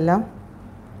പ്രോബ്ലം ഇല്ല.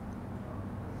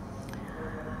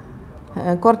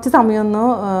 കുറച്ച് സമയമൊന്നും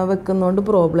വെക്കുന്നതുകൊണ്ട്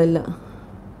പ്രോബ്ലം ഇല്ല.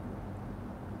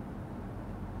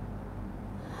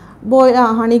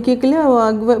 ഹണി കേക്കിൽ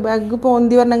എഗ്ഗ്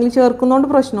പോന്തി വരണമെങ്കിൽ ചേർക്കുന്നതുകൊണ്ട്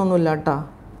പ്രശ്നമൊന്നുമില്ല കേട്ടോ.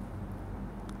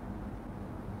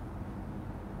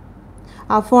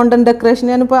 ആ ഫോണ്ടൻ ഡെക്കറേഷൻ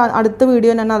ഞാനിപ്പോൾ അടുത്ത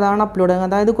വീഡിയോ ഞാൻ അതാണ് അപ്ലോഡ്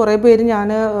ചെയ്യുന്നത്. അതായത് കുറേ പേര് ഞാൻ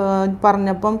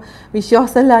പറഞ്ഞപ്പം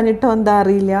വിശ്വാസമില്ലാഞ്ഞിട്ടോ എന്താ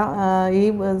അറിയില്ല, ഈ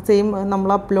സെയിം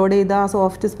നമ്മൾ അപ്ലോഡ് ചെയ്ത ആ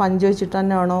സോഫ്റ്റ് സ്പഞ്ച് വെച്ചിട്ട്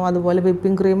തന്നെയാണോ, അതുപോലെ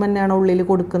വിപ്പിംഗ് ക്രീം തന്നെയാണോ ഉള്ളിൽ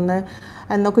കൊടുക്കുന്നത്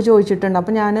എന്നൊക്കെ ചോദിച്ചിട്ടുണ്ട്.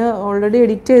 അപ്പോൾ ഞാൻ ഓൾറെഡി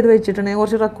എഡിറ്റ് ചെയ്ത് വെച്ചിട്ടുണ്ടെങ്കിൽ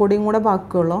കുറച്ച് റെക്കോർഡിങ് കൂടെ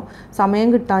ബാക്കിയുള്ളൂ. സമയം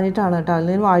കിട്ടാഞ്ഞിട്ടാണ് കേട്ടോ.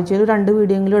 അല്ലെങ്കിൽ ആഴ്ചയിൽ 2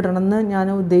 വീഡിയോയെങ്കിലും ഇടണമെന്ന് ഞാൻ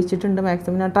ഉദ്ദേശിച്ചിട്ടുണ്ട്.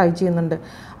 മാക്സിമം ഞാൻ ട്രൈ ചെയ്യുന്നുണ്ട്.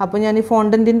 അപ്പോൾ ഞാൻ ഈ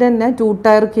ഫോണ്ടൻറ്റിൻ്റെ തന്നെ 2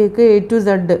 tyre cake A to Z,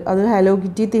 അത് ഹലോ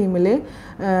കിറ്റി തീമിൽ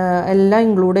എല്ലാം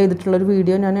ഇൻക്ലൂഡ് ചെയ്തിട്ടുള്ളൊരു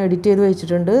വീഡിയോ ഞാൻ എഡിറ്റ് ചെയ്ത്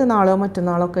വെച്ചിട്ടുണ്ട്. നാളെയോ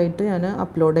മറ്റന്നാളോ ഒക്കെ ആയിട്ട് ഞാൻ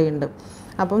അപ്ലോഡ് ചെയ്യുന്നുണ്ട്.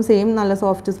 അപ്പം സെയിം നല്ല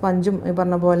സോഫ്റ്റ് സ്പഞ്ചും ഈ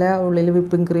പറഞ്ഞ പോലെ ഉള്ളിൽ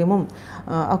വിപ്പിംഗ് ക്രീമും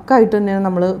ഒക്കെ ആയിട്ട് തന്നെയാണ്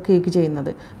നമ്മൾ കേക്ക്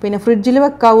ചെയ്യുന്നത്. പിന്നെ ഫ്രിഡ്ജിൽ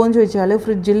വെക്കാവോ എന്ന് ചോദിച്ചാൽ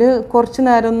ഫ്രിഡ്ജിൽ കുറച്ച്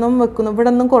നേരമൊന്നും വെക്കുന്നു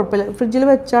ഇവിടെ ഒന്നും കുഴപ്പമില്ല. ഫ്രിഡ്ജിൽ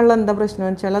വെച്ചാലുള്ള എന്താ പ്രശ്നം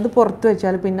എന്ന് വെച്ചാൽ അത് പുറത്ത്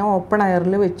വെച്ചാൽ പിന്നെ ഓപ്പൺ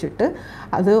എയറിൽ വെച്ചിട്ട്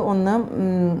അത് ഒന്ന്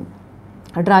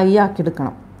ഡ്രൈ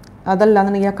ആക്കിയെടുക്കണം.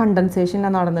 അതല്ലാന്നുണ്ടെങ്കിൽ ആ കണ്ടൻസേഷൻ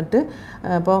നടന്നിട്ട്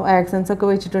ഇപ്പോൾ ആക്സൻസ് ഒക്കെ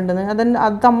വെച്ചിട്ടുണ്ടെന്ന്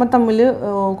അത് തമ്മിൽ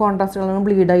കോൺട്രാസ്റ്റുകളൊന്നും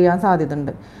ബ്ലീഡ് ചെയ്യാൻ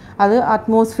സാധ്യതയുണ്ട്. അത്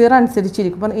അറ്റ്മോസ്ഫിയർ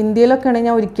അനുസരിച്ചിരിക്കും. ഇപ്പം ഇന്ത്യയിലൊക്കെ ആണെങ്കിൽ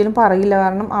ഞാൻ ഒരിക്കലും പറയില്ല.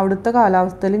 കാരണം അവിടുത്തെ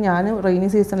കാലാവസ്ഥയിൽ ഞാൻ റെയിനി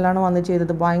സീസണിലാണ് വന്ന്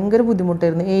ചെയ്തത്. ഭയങ്കര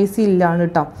ബുദ്ധിമുട്ടായിരുന്നു. AC ഇല്ലാണ്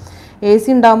കേട്ടോ. AC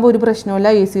ഉണ്ടാകുമ്പോൾ ഒരു പ്രശ്നമില്ല.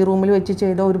 AC റൂമിൽ വെച്ച്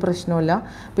ചെയ്ത ഒരു പ്രശ്നമില്ല.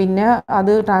 പിന്നെ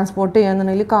അത് ട്രാൻസ്പോർട്ട്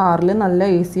ചെയ്യാന്നുണ്ടെങ്കിൽ കാറിൽ നല്ല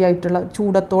AC ആയിട്ടുള്ള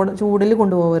ചൂടിൽ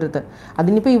കൊണ്ടുപോകരുത്.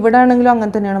 അതിനിപ്പോൾ ഇവിടെ ആണെങ്കിലും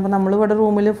അങ്ങനെ തന്നെയാണ്. അപ്പോൾ നമ്മളിവിടെ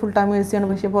റൂമിൽ ഫുൾ ടൈം AC ആണ്.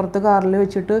 പക്ഷേ പുറത്ത് കാറിൽ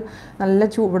വെച്ചിട്ട് നല്ല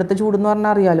ഇവിടുത്തെ ചൂടെന്ന്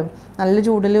പറഞ്ഞാൽ അറിയാലോ, നല്ല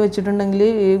ചൂടിൽ വെച്ചിട്ടുണ്ടെങ്കിൽ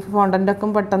ഈ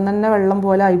ഫോണ്ടൻ്റൊക്കെ പെട്ടെന്ന് തന്നെ വെള്ളം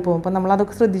പോലെ ആയിപ്പോകും. അപ്പോൾ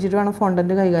നമ്മളതൊക്കെ ശ്രദ്ധിച്ചിട്ട് വേണം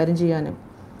ഫോണ്ടൻ്റ് കൈകാര്യം ചെയ്യാനും.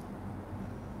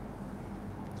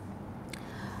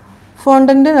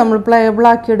 ഫോണ്ടൻ്റ് നമ്മൾ പ്ലേബിൾ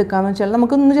ആക്കി എടുക്കാമെന്ന് വെച്ചാൽ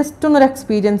നമുക്കൊന്ന് ജസ്റ്റ് ഒന്നൊരു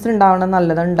എക്സ്പീരിയൻസ് ഉണ്ടാവണം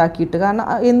നല്ലതാണ് ഉണ്ടാക്കിയിട്ട്. കാരണം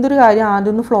എന്തൊരു കാര്യം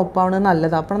ആദ്യം ഒന്ന് ഫ്ലോപ്പ് ആവണത്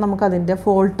നല്ലതാണ്. അപ്പോൾ നമുക്ക് അതിൻ്റെ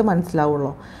ഫോൾട്ട്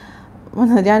മനസ്സിലാവുള്ളൂ.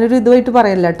 ഞാനൊരു ഇതുമായിട്ട്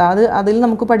പറയല്ല കേട്ടോ, അതിൽ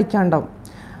നമുക്ക് പഠിക്കാനുണ്ടാവും.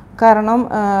 കാരണം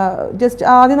ജസ്റ്റ്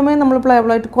ആദ്യം നമ്മൾ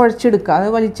പ്ലേബിളായിട്ട് കുഴച്ചെടുക്കുക.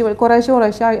 അത്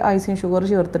കുറേശ്ശെ ഐസിങ് ഷുഗർ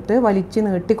ചേർത്തിട്ട് വലിച്ച്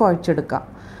നീട്ടി കുഴച്ചെടുക്കുക.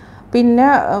 പിന്നെ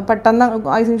പെട്ടെന്ന്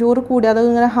ഐസിങ് ഷുഗർ കൂടി അത്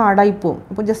ഇങ്ങനെ ഹാർഡായി പോകും.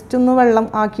 അപ്പോൾ ജസ്റ്റ് ഒന്ന് വെള്ളം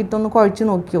ആക്കിയിട്ടൊന്ന് കുഴച്ച്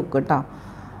നോക്കി നോക്കുക കേട്ടോ.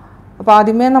 അപ്പോൾ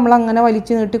ആദ്യമേ നമ്മൾ അങ്ങനെ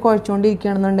വലിച്ച് നീട്ടി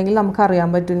കുഴച്ചുകൊണ്ടിരിക്കുകയാണെന്നുണ്ടെങ്കിൽ നമുക്കറിയാൻ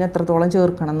പറ്റും ഇനി എത്രത്തോളം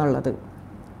ചേർക്കണം എന്നുള്ളത്.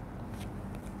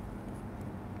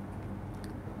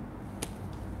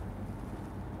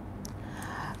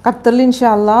 ഖത്തറിൽ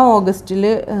ഇൻഷാ അല്ലാഹ് ഓഗസ്റ്റിൽ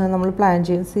നമ്മൾ പ്ലാൻ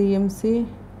ചെയ്യും CMC.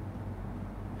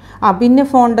 പിന്നെ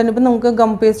ഫോണ്ടൻ്റ് ഇപ്പം നമുക്ക്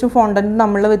ഗം പേസ്റ്റും ഫോണ്ടൻ്റും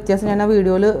നമ്മളുടെ വ്യത്യാസം ഞാൻ ആ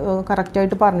വീഡിയോയിൽ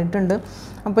കറക്റ്റായിട്ട് പറഞ്ഞിട്ടുണ്ട്.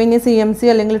 അപ്പോൾ ഇനി CMC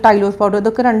അല്ലെങ്കിൽ ടൈലോസ് പൗഡർ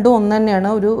ഇതൊക്കെ രണ്ടും ഒന്ന് തന്നെയാണ്.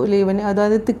 ഒരു ലീവന്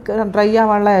അതായത് ഡ്രൈ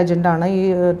ആവാനുള്ള ഏജൻറ്റാണ് ഈ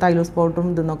ടൈലോസ് പൗഡറും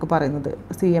ഇതെന്നൊക്കെ പറയുന്നത്,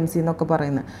 CMC എന്നൊക്കെ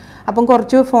പറയുന്നത്. അപ്പം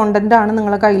കുറച്ച് ഫോണ്ടൻ്റാണ്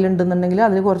നിങ്ങളെ കയ്യിലുണ്ടെന്നുണ്ടെങ്കിൽ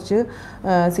അതിൽ കുറച്ച്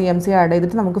CMC ആഡ്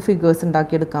ചെയ്തിട്ട് നമുക്ക് ഫിഗേഴ്സ്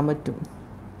ഉണ്ടാക്കിയെടുക്കാൻ പറ്റും.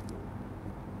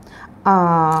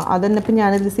 അതന്നെ ഇപ്പം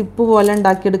ഞാനിത് സിപ്പ് പോലെ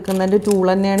ഉണ്ടാക്കിയെടുക്കുന്നതിൻ്റെ ടൂൾ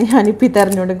തന്നെയാണ് ഞാനിപ്പോൾ ഈ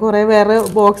തിരഞ്ഞുകൊണ്ട്. കുറേ വേറെ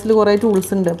ബോക്സിൽ കുറേ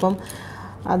ടൂൾസ് ഉണ്ട്. അപ്പം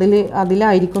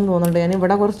അതിലായിരിക്കും തോന്നുന്നുണ്ട്. ഞാൻ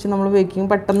ഇവിടെ കുറച്ച് നമ്മൾ ബേക്കിംഗ്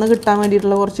പെട്ടെന്ന് കിട്ടാൻ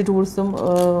വേണ്ടിയിട്ടുള്ള കുറച്ച് ടൂൾസും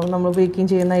നമ്മൾ ബേക്കിംഗ്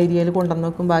ചെയ്യുന്ന ഏരിയയിൽ കൊണ്ടുവന്ന്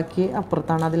വെക്കും. ബാക്കി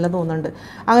അപ്പുറത്താണ്, അതിലെല്ലാം തോന്നുന്നുണ്ട്.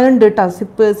 അങ്ങനെ ഉണ്ട് കേട്ടോ.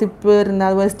 സിപ്പ് വരുന്ന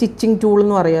അതുപോലെ സ്റ്റിച്ചിങ് ടൂൾ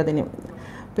എന്ന് പറയും അതിന്.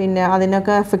 പിന്നെ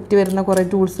അതിനൊക്കെ എഫക്റ്റ് വരുന്ന കുറേ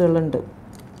ടൂൾസുകളുണ്ട്.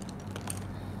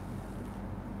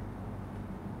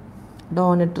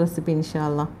 ഡോനറ്റ് റെസിപ്പി ഇൻഷാ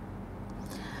അല്ലാഹ്.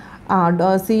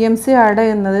 CMC ആഡ്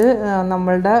ചെയ്യുന്നത്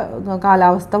നമ്മളുടെ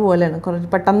കാലാവസ്ഥ പോലെയാണ്. കുറച്ച്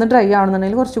പെട്ടെന്ന് ഡ്രൈ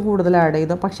ആവണമെന്നുണ്ടെങ്കിൽ കുറച്ച് കൂടുതൽ ആഡ്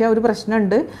ചെയ്തു. പക്ഷേ ഒരു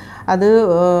പ്രശ്നമുണ്ട്, അത്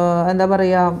എന്താ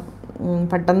പറയുക,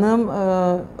 പെട്ടെന്ന്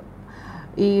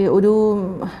ഈ ഒരു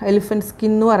എലിഫൻറ്റ്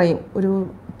സ്കിൻ എന്ന് പറയും, ഒരു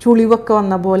ചുളിവൊക്കെ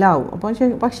വന്ന പോലെ ആവും. അപ്പോൾ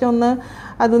പക്ഷെ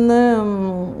അതൊന്ന്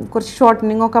കുറച്ച്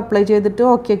ഷോർട്ടനിങ് ഒക്കെ അപ്ലൈ ചെയ്തിട്ട്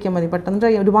ഓക്കെ ആക്കിയാൽ മതി. പെട്ടെന്ന്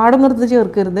ഡ്രൈ, ഒരുപാടൊന്നും എടുത്ത്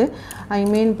ചേർക്കരുത്.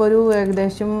 ഇപ്പോൾ ഒരു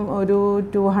ഏകദേശം ഒരു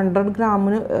 200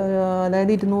 ഗ്രാമിന്,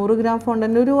 അതായത് 200 ഗ്രാം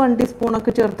ഫോണ്ടൻ്റ് ഒരു 1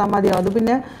 ടീസ്പൂണൊക്കെ ചേർത്താൽ മതിയാവും. അത്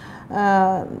പിന്നെ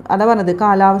അതാ പറഞ്ഞത്,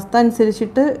 കാലാവസ്ഥ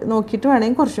അനുസരിച്ചിട്ട് നോക്കിയിട്ട്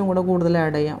വേണമെങ്കിൽ കുറച്ചും കൂടെ കൂടുതൽ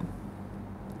ആഡ് ചെയ്യാം.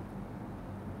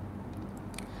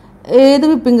 ഏത്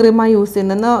വിപ്പിംഗ് ക്രീമാണ് യൂസ്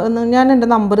ചെയ്യുന്നത് ഞാൻ എൻ്റെ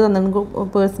നമ്പർ തന്നെ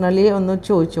പേഴ്സണലി ഒന്ന്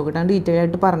ചോദിച്ചു നോക്കട്ടെ, ഡീറ്റെയിൽ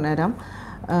ആയിട്ട് പറഞ്ഞുതരാം.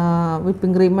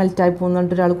 വിപ്പിംഗ് ക്രീം മെൽറ്റായി പോകുന്ന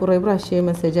പറഞ്ഞിട്ട് ഒരാൾ കുറേ പ്രാവശ്യം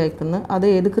മെസ്സേജ് അയക്കുന്നു. അത്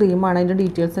ഏത് ക്രീമാണ് അതിൻ്റെ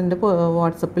ഡീറ്റെയിൽസ് എൻ്റെ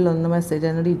വാട്സപ്പിൽ ഒന്ന് മെസ്സേജ്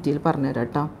അതിൻ്റെ ഡീറ്റെയിൽ പറഞ്ഞുതരാം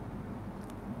കേട്ടോ.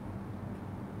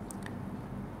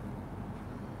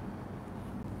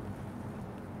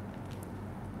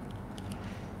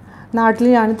 നാട്ടിൽ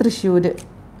ഞാൻ തൃശ്ശൂർ,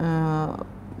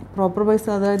 പ്രോപ്പർ പൈസ,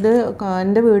 അതായത്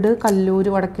എൻ്റെ വീട് കല്ലൂർ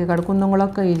വടക്കേക്കാട്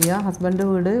കുന്നംകുളമൊക്കെ ഏരിയ, ഹസ്ബൻഡ്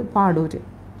വീട് പാടൂർ.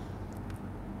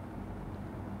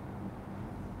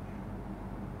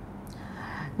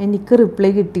 എനിക്ക്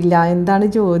റിപ്ലൈ കിട്ടില്ല, എന്താണ്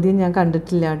ചോദ്യം ഞാൻ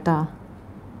കണ്ടിട്ടില്ല കേട്ടോ.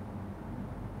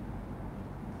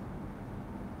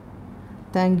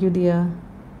 Thank you ഡിയ.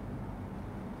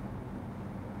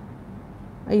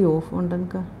 അയ്യോ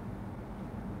ഫോണ്ടൻക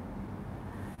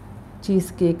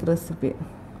ചീസ് കേക്ക് റെസിപ്പി.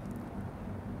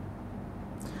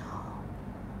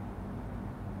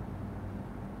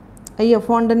 അയ്യോ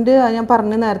ഫോണ്ടൻറ്റ് ഞാൻ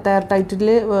പറഞ്ഞു നേരത്തെ, എയർ ടൈറ്റിൽ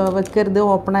വെക്കരുത്,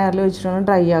 ഓപ്പൺ എയറിൽ വെച്ചിട്ടാണ്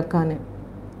ഡ്രൈ ആക്കാൻ.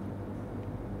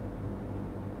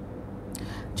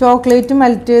 ചോക്ലേറ്റ്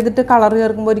മെൽറ്റ് ചെയ്തിട്ട് കളർ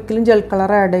ചേർക്കുമ്പോൾ ഒരിക്കലും ജെൽ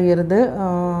കളർ ആഡ് ചെയ്യരുത്.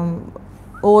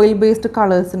 ഓയിൽ ബേസ്ഡ്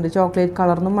കളേഴ്സ് ഉണ്ട്, ചോക്ലേറ്റ്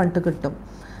കളർന്നും പറഞ്ഞിട്ട് കിട്ടും,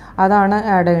 അതാണ്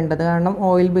ആഡ് ചെയ്യേണ്ടത്. കാരണം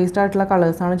ഓയിൽ ബേസ്ഡ് ആയിട്ടുള്ള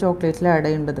കളേഴ്സാണ് ചോക്ലേറ്റിൽ ആഡ്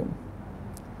ചെയ്യേണ്ടത്.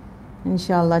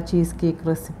 ഇൻഷാല്ലാ ചീസ് കേക്ക്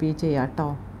റെസിപ്പി ചെയ്യാം കേട്ടോ.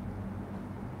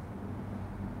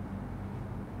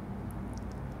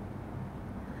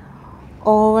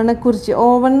 ഓവനെ കുറിച്ച്,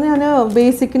 ഓവൻ ഞാൻ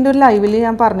ബേസിക്കിൻ്റെ ഒരു ലൈവിൽ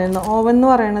ഞാൻ പറഞ്ഞിരുന്നു. ഓവൻ എന്ന്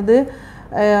പറയണത്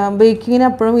ബേക്കിങ്ങിന്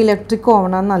എപ്പോഴും ഇലക്ട്രിക്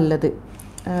ഓവനാണ് നല്ലത്.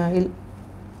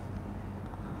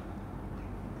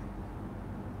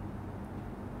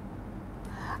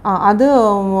 അത്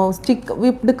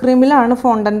വിപ്ഡ് ക്രീമിലാണ്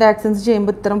ഫോണ്ടൻ്റ് ആക്സൻസ്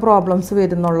ചെയ്യുമ്പോൾ ഇത്തരം പ്രോബ്ലംസ്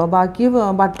വരുന്നുള്ളൂ. ബാക്കി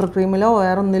ബട്ടർ ക്രീമിലോ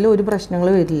വേറെ ഒന്നിലോ ഒരു പ്രശ്നങ്ങൾ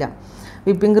വരില്ല.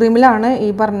 വിപ്പിംഗ് ക്രീമിലാണ് ഈ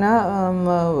പറഞ്ഞ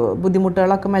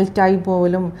ബുദ്ധിമുട്ടുകളൊക്കെ, മെൽറ്റായി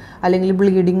പോവലും അല്ലെങ്കിൽ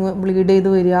ബ്ലീഡ് ചെയ്ത്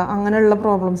വരിക, അങ്ങനെയുള്ള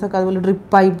പ്രോബ്ലംസൊക്കെ, അതുപോലെ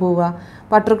ഡ്രിപ്പായി പോവുക.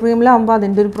 ബട്ടർ ക്രീമിലാകുമ്പോൾ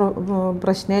അതിൻ്റെ ഒരു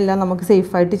പ്രശ്നമില്ല, നമുക്ക്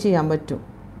സേഫായിട്ട് ചെയ്യാൻ പറ്റും.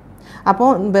 അപ്പോൾ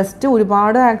ബെസ്റ്റ്,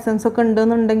 ഒരുപാട് ആക്സൻസ് ഒക്കെ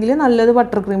ഉണ്ടെന്നുണ്ടെങ്കിൽ നല്ലത്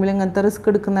ബട്ടർ ക്രീമിൽ, ഇങ്ങനത്തെ റിസ്ക്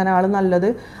എടുക്കുന്നതിനാൾ നല്ലത്.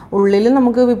 ഉള്ളിൽ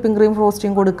നമുക്ക് വിപ്പിംഗ് ക്രീം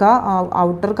ഫ്രോസ്റ്റിംഗ് കൊടുക്കുക,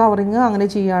 ഔട്ടർ കവറിങ് അങ്ങനെ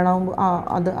ചെയ്യണം,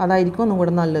 അതായിരിക്കും ഒന്നും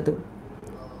കൂടെ നല്ലത്.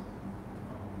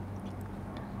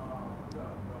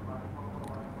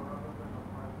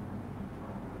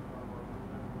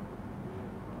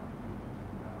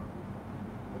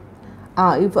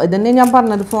 ഇതന്നെ ഞാൻ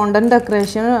പറഞ്ഞത്, ഫോണ്ടൻ്റ്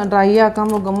ഡെക്കറേഷൻ ഡ്രൈ ആക്കാൻ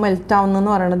മുഖം മെൽറ്റ്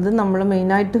ആവുന്നതെന്ന് പറയണത് നമ്മൾ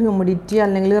മെയിനായിട്ട് ഹ്യൂമിഡിറ്റി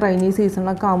അല്ലെങ്കിൽ റൈനി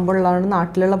സീസണൊക്കെ ആകുമ്പോഴാണ്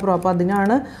നാട്ടിലുള്ള പ്രോബ്ലം.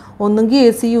 അതിനാണ് ഒന്നുകിൽ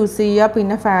AC യൂസ് ചെയ്യുക,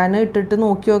 പിന്നെ ഫാൻ ഇട്ടിട്ട്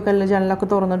നോക്കി നോക്കല്ല, ജനലൊക്കെ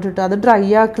തുറന്നിട്ടിട്ട് അത് ഡ്രൈ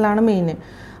ആക്കലാണ് മെയിൻ.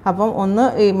 അപ്പം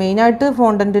മെയിനായിട്ട്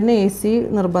ഫോണ്ടൻറ്റിന് AC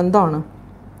നിർബന്ധമാണ്.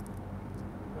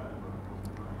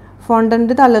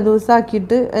 ഫോണ്ടൻറ്റ് തലേദിവസം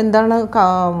ആക്കിയിട്ട് എന്താണ്,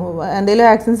 എന്തെങ്കിലും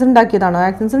ആക്സൻസ് ഉണ്ടാക്കിയതാണോ?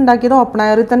 ആക്സൻസ് ഉണ്ടാക്കിയത് ഓപ്പൺ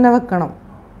എയറിൽ തന്നെ വെക്കണം.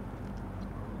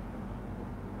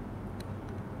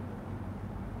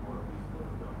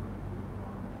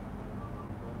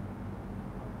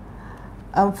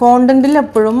 ഫോണ്ടൻറ്റിൽ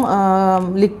എപ്പോഴും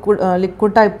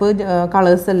ലിക്വിഡ് ടൈപ്പ്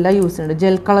കളേഴ്സ് എല്ലാം യൂസ് ചെയ്യുന്നുണ്ട്,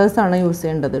 ജെൽ കളേഴ്സാണ് യൂസ്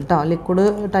ചെയ്യേണ്ടത് കേട്ടോ. ലിക്വിഡ്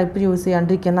ടൈപ്പ് യൂസ്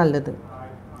ചെയ്യാണ്ടിരിക്കാൻ നല്ലത്.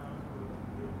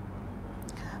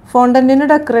 ഫോണ്ടൻറ്റിൻ്റെ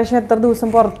ഡെക്കറേഷൻ എത്ര ദിവസം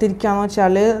പുറത്തിരിക്കുകയെന്ന്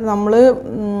വെച്ചാൽ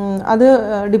അത്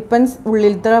ഡിപ്പെൻസ്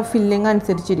ഉള്ളിലത്തെ ഫില്ലിങ്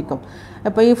അനുസരിച്ചിരിക്കും.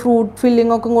 അപ്പോൾ ഈ ഫ്രൂട്ട്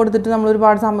ഫില്ലിംഗ് ഒക്കെ കൊടുത്തിട്ട് നമ്മൾ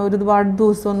ഒരുപാട്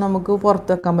ദിവസമൊന്നും നമുക്ക്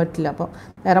പുറത്ത് വെക്കാൻ പറ്റില്ല. അപ്പോൾ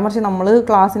നേരെ മറിച്ച് നമ്മൾ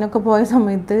ക്ലാസ്സിനൊക്കെ പോയ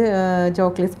സമയത്ത്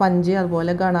ചോക്ലേറ്റ് സ്പഞ്ച്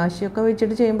അതുപോലെ ഗണാശയൊക്കെ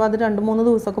വെച്ചിട്ട് ചെയ്യുമ്പോൾ അത് 2-3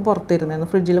 ദിവസമൊക്കെ പുറത്തിരുന്നായിരുന്നു,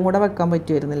 ഫ്രിഡ്ജിലും കൂടെ വെക്കാൻ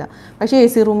പറ്റുമായിരുന്നില്ല. പക്ഷേ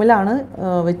AC റൂമിലാണ്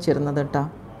വെച്ചിരുന്നത് കേട്ടോ.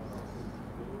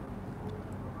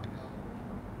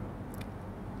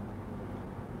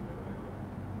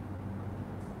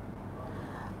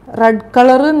 റെഡ്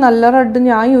കളർ, നല്ല റെഡ്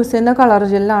ഞാൻ യൂസ് ചെയ്യുന്ന കളർ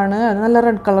ജെല്ലാണ്, അത് നല്ല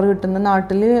റെഡ് കളർ കിട്ടുന്നത്.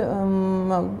 നാട്ടിൽ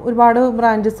ഒരുപാട്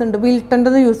ബ്രാൻഡസ് ഉണ്ട്.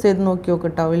 വിൽട്ടൻ്റെത് യൂസ് ചെയ്ത് നോക്കി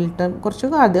നോക്കിട്ടോ. വിൽട്ടൺ കുറച്ച്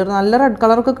നല്ല റെഡ്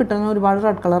കളറൊക്കെ കിട്ടുന്ന ഒരുപാട്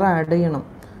റെഡ് കളർ ആഡ് ചെയ്യണം.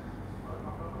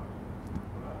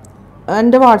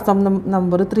 എൻ്റെ വാട്സാപ്പ്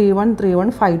നമ്പർ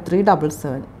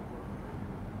 31315377.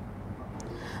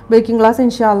 ബേക്കിംഗ് ക്ലാസ്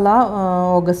ഇൻഷാല്ലാ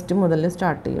ഓഗസ്റ്റ് മുതൽ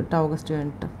സ്റ്റാർട്ട് ചെയ്യും കേട്ടോ, ഓഗസ്റ്റ്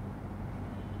കഴിഞ്ഞിട്ട്.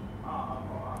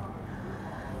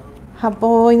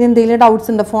 അപ്പോൾ ഇനി എന്തെങ്കിലും ഡൗട്ട്സ്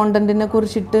ഉണ്ടോ ഫോണ്ടൻറ്റിനെ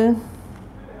കുറിച്ചിട്ട്?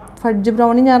 ഫഡ്ജ്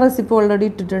ബ്രൗണി ഞാൻ റെസിപ്പി ഓൾറെഡി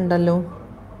ഇട്ടിട്ടുണ്ടല്ലോ.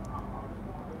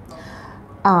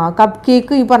 കപ്പ്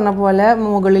കേക്ക് ഈ പറഞ്ഞ പോലെ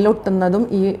മുകളിൽ ഒട്ടുന്നതും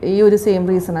ഈ ഒരു സെയിം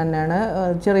റീസൺ തന്നെയാണ്.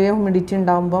 ചെറിയ ഹ്യൂമിഡിറ്റി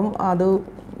ഉണ്ടാകുമ്പം അത്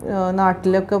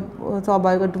നാട്ടിലൊക്കെ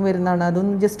സ്വാഭാവികമായിട്ടും വരുന്നതാണ്.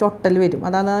 അതൊന്നും ജസ്റ്റ് ഒട്ടൽ വരും,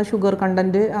 അതാണ് ഷുഗർ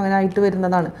കണ്ടൻറ്റ് അങ്ങനെ ആയിട്ട്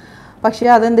വരുന്നതാണ്.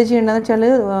 പക്ഷേ അതെന്ത് ചെയ്യേണ്ടതെന്ന് വെച്ചാൽ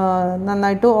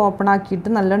നന്നായിട്ട് ഓപ്പൺ ആക്കിയിട്ട്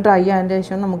നല്ല ഡ്രൈ ആയതിന്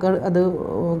ശേഷം നമുക്ക് അത്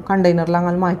കണ്ടെയ്നറിൽ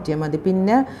അങ്ങനെ മാറ്റിയാൽ മതി.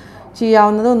 പിന്നെ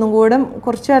ചെയ്യാവുന്നത് ഒന്നും കൂടെ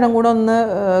കുറച്ച് നേരം കൂടെ ഒന്ന്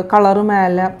കളറ്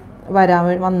മേലെ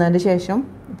വന്നതിന് ശേഷം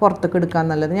പുറത്തേക്ക് എടുക്കാൻ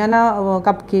നല്ലത്. ഞാൻ ആ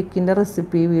കപ്പ് കേക്കിൻ്റെ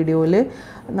റെസിപ്പി വീഡിയോയിൽ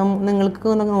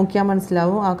നിങ്ങൾക്ക് നോക്കിയാൽ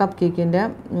മനസ്സിലാവും. ആ കപ്പ് കേക്കിൻ്റെ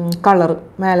കളറ്,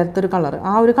 മേലത്തെ ഒരു കളറ്,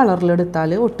 ആ ഒരു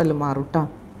കളറിലെടുത്താൽ ഒട്ടൽ മാറും കേട്ടോ.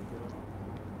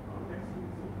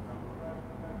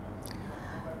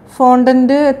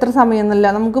 ഫോണ്ടൻറ്റ് എത്ര സമയം എന്നല്ല,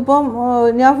 നമുക്കിപ്പം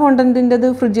ഞാൻ ഫോണ്ടൻറ്റിൻ്റെത്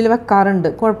ഫ്രിഡ്ജിൽ വെക്കാറുണ്ട്,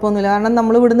 കുഴപ്പമൊന്നുമില്ല. കാരണം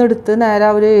നമ്മൾ ഇവിടുന്ന് എടുത്ത് നേരെ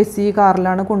ഒരു AC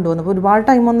കാറിലാണ് കൊണ്ടുപോകുന്നത്. അപ്പോൾ ഒരുപാട്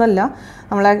ടൈമൊന്നുമല്ല.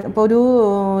 നമ്മളെ ഇപ്പോൾ ഒരു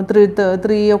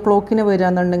 3 o'clock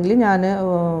വരികയെന്നുണ്ടെങ്കിൽ ഞാൻ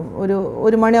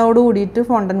ഒരു മണിയോട് കൂടിയിട്ട്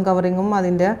ഫോണ്ടൻ കവറിങ്ങും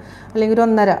അതിൻ്റെ അല്ലെങ്കിൽ ഒരു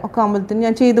 1:30 ഒക്കെ ആകുമ്പോഴത്തേന്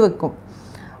ഞാൻ ചെയ്ത് വെക്കും.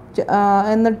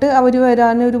 എന്നിട്ട് അവർ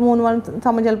വരാൻ ഒരു 3 മണി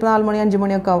സമയം, ചിലപ്പോൾ 4 മണി 5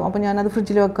 മണിയൊക്കെ ആവും. അപ്പോൾ ഞാനത്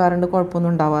ഫ്രിഡ്ജിൽ വെക്കാറുണ്ട്,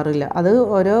 കുഴപ്പമൊന്നും ഉണ്ടാവാറില്ല. അത്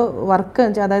ഓരോ വർക്ക്,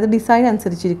 അതായത് ഡിസൈൻ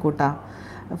അനുസരിച്ചിരിക്കും കേട്ടോ.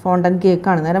 ഫോണ്ടൻ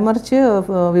കേക്കാണ്. നേരെ മറിച്ച്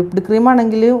വിപ്ഡ് ക്രീം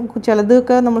ആണെങ്കിൽ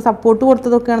ചിലതൊക്കെ നമ്മൾ സപ്പോർട്ട്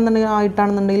കൊടുത്തതൊക്കെ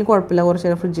ആയിട്ടാണെന്നുണ്ടെങ്കിൽ കുഴപ്പമില്ല, കുറച്ച്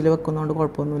നേരം ഫ്രിഡ്ജിൽ വെക്കുന്നതുകൊണ്ട്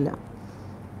കുഴപ്പമൊന്നുമില്ല.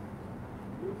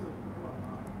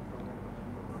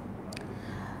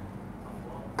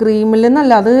 ക്രീമിൽ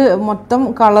എന്നല്ല, അത് മൊത്തം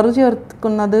കളർ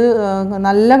ചേർക്കുന്നത്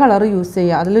നല്ല കളർ യൂസ്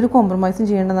ചെയ്യുക. അതിലൊരു കോംപ്രമൈസും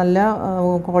ചെയ്യേണ്ട, നല്ല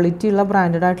ക്വാളിറ്റി ഉള്ള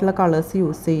ബ്രാൻഡഡ് ആയിട്ടുള്ള കളേഴ്സ്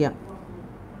യൂസ് ചെയ്യുക.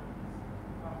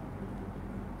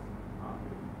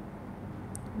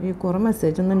 ഈ കുറേ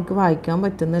മെസ്സേജൊന്നും എനിക്ക് വായിക്കാൻ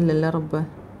പറ്റുന്നില്ലല്ലോ റബ്ബേ.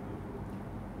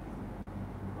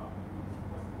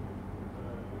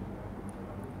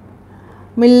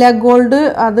 മില്ല ഗോൾഡ്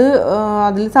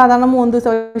അതിൽ സാധാരണ 3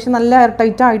 ദിവസം, പക്ഷെ നല്ല എയർ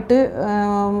ടൈറ്റ് ആയിട്ട്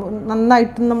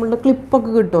നന്നായിട്ട് നമ്മളുടെ ക്ലിപ്പൊക്കെ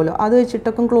കിട്ടുമല്ലോ, അത്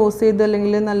വെച്ചിട്ടൊക്കെ ക്ലോസ് ചെയ്ത്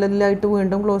അല്ലെങ്കിൽ നല്ലതിലായിട്ട്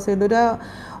വീണ്ടും ക്ലോസ് ചെയ്ത്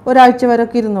ഒരാഴ്ച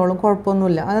വരെയൊക്കെ ഇരുന്നോളും,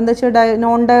 കുഴപ്പമൊന്നുമില്ല. അതെന്താ വെച്ചാൽ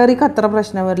നോൺ ഡയറിക്ക് അത്ര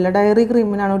പ്രശ്നം വരില്ല. ഡയറി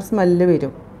ക്രീമിനാണ് ഒരു സ്മെല്ല്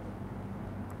വരും.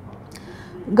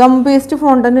 ഗം പേസ്റ്റ്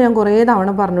ഫോണ്ടൻറ്റ് ഞാൻ കുറേ തവണ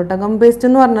പറഞ്ഞു കേട്ടോ. ഗം പേസ്റ്റ്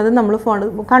എന്ന് പറഞ്ഞത് നമ്മൾ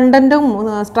കണ്ടൻറ്റും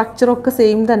സ്ട്രക്ചറും ഒക്കെ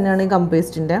സെയിം തന്നെയാണ് ഈ ഗം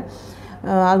പേസ്റ്റിൻ്റെ.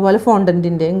 അതുപോലെ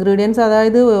ഫോണ്ടൻറ്റിൻ്റെ ഇൻഗ്രീഡിയൻസ്,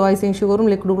 അതായത് ഐസിങ് ഷുഗറും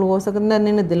ലിക്വിഡ് ഗ്ലൂക്കോസൊക്കെ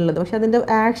തന്നെയാണ് ഇതിലുള്ളത്. പക്ഷേ അതിൻ്റെ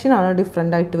ആക്ഷനാണ്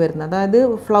ഡിഫറെൻ്റ് ആയിട്ട് വരുന്നത്. അതായത്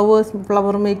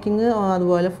ഫ്ലവർ മേക്കിങ്,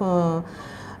 അതുപോലെ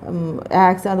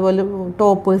അതുപോലെ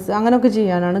ടോപ്പേഴ്സ് അങ്ങനെയൊക്കെ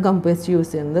ചെയ്യാനാണ് ഗം പേസ്റ്റ്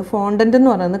യൂസ് ചെയ്യുന്നത്. ഫോണ്ടൻറ്റ്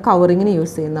എന്ന് പറയുന്നത് കവറിങ്ങിന്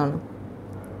യൂസ് ചെയ്യുന്നതാണ്.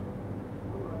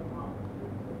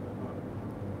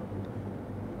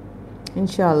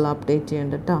 ഇൻഷാ അല്ലാഹ് അപ്ഡേറ്റ്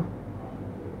ചെയ്യേണ്ട കേട്ടോ.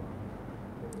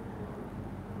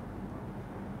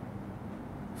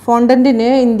 ഫോണ്ടൻറ്റിന്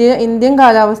ഇന്ത്യൻ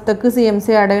കാലാവസ്ഥക്ക് CMC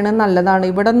ആഡ് ചെയ്യണത് നല്ലതാണ്.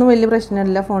 ഇവിടെ ഒന്നും വലിയ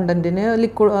പ്രശ്നമില്ല. ഫോണ്ടൻറ്റിന്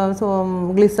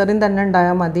ഗ്ലിസറിൻ തന്നെ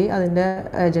ഉണ്ടായാൽ മതി അതിൻ്റെ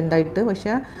ഏജൻ്റായിട്ട്.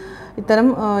 പക്ഷേ ഇത്തരം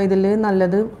ഇതിൽ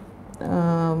നല്ലത്,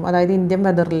 അതായത് ഇന്ത്യൻ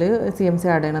വെതറിൽ CMC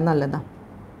ആഡ് ചെയ്യണത് നല്ലതാണ്.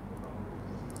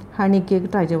 ഹണി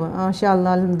കേക്ക് ട്രൈ ചെയ്യുക. മാഷാ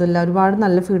അല്ലാഹ്, അൽഹംദുലില്ലാഹ്, ഒരുപാട്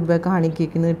നല്ല ഫീഡ്ബാക്ക് ഹണി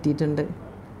കേക്കിന് കിട്ടിയിട്ടുണ്ട്.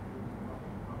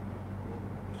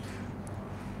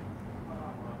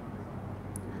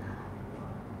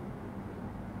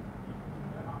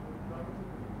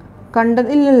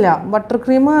 ഇല്ലില്ല, ബട്ടർ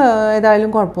ക്രീം ഏതായാലും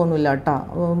കുഴപ്പമൊന്നുമില്ല കേട്ടോ,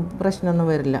 പ്രശ്നമൊന്നും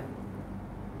വരില്ല.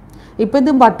 ഇപ്പോൾ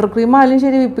ഇത് ബട്ടർ ക്രീം ആയാലും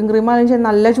ശരി, വിപ്പിംഗ് ക്രീം ആയാലും ശരി,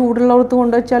 നല്ല ചൂടുള്ളടത്ത്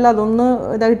കൊണ്ടുവച്ചാൽ അതൊന്ന്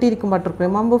ഇതായിട്ടിരിക്കും. ബട്ടർ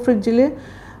ക്രീം ആകുമ്പോൾ ഫ്രിഡ്ജിൽ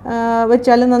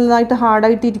വെച്ചാൽ നന്നായിട്ട്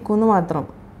ഹാർഡായിട്ടിരിക്കുമെന്ന് മാത്രം.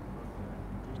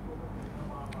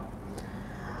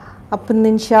 അപ്പം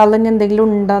ഇന്ന് ഇൻഷാ അല്ലാഹ് എന്തെങ്കിലും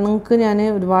ഉണ്ടോ നിങ്ങൾക്ക്, ഞാൻ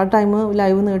ഒരുപാട് ടൈം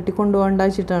ലൈവ് നീട്ടിക്കൊണ്ടു പോകേണ്ട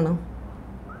വെച്ചിട്ടാണ്.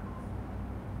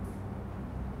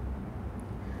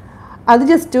 അത്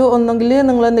ജസ്റ്റ് ഒന്നെങ്കിൽ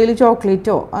നിങ്ങൾ എന്തെങ്കിലും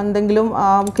ചോക്ലേറ്റോ എന്തെങ്കിലും ആ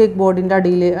കേക്ക് ബോർഡിൻ്റെ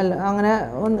അടിയിൽ അങ്ങനെ,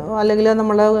 അല്ലെങ്കിൽ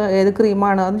നമ്മൾ ഏത്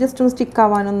ക്രീമാണ് അത് ജസ്റ്റ് ഒന്ന് സ്റ്റിക്ക്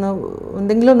ആവാനൊന്ന്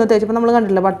എന്തെങ്കിലും ഒന്ന് തേച്ചപ്പോൾ നമ്മൾ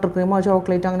കണ്ടില്ല, ബട്ടർ ക്രീമോ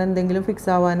ചോക്ലേറ്റോ അങ്ങനെ എന്തെങ്കിലും ഫിക്സ്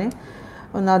ആവാൻ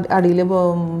ഒന്ന് അടിയിൽ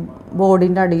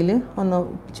ബോർഡിൻ്റെ അടിയിൽ ഒന്ന്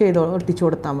ഒട്ടിച്ചു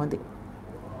കൊടുത്താൽ മതി.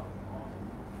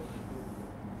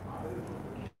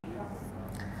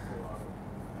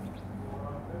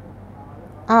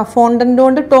 ഫോണ്ടൻ്റ്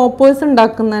കൊണ്ട് ടോപ്പേഴ്സ്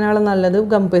ഉണ്ടാക്കുന്നതിനാണ് നല്ലത്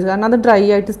ഗം പേസ്റ്റ്, കാരണം അത് ഡ്രൈ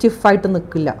ആയിട്ട് സ്റ്റിഫായിട്ട്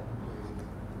നിൽക്കില്ല.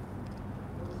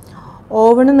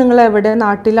 ഓവന് നിങ്ങൾ എവിടെ,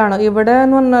 നാട്ടിലാണോ? ഇവിടെ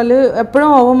എന്ന് പറഞ്ഞാൽ എപ്പോഴും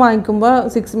ഓവൻ വാങ്ങിക്കുമ്പോൾ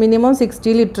മിനിമം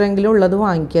 60 ലിറ്ററെങ്കിലും ഉള്ളത്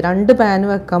വാങ്ങിക്കുക. 2 പാൻ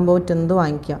വെക്കാൻ പറ്റുന്നത്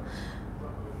വാങ്ങിക്കുക.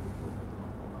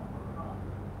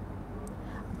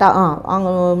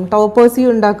 ടോപ്പേഴ്സ്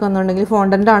ഉണ്ടാക്കുകയെന്നുണ്ടെങ്കിൽ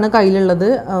ഫോണ്ടൻ്റാണ് കയ്യിലുള്ളത്,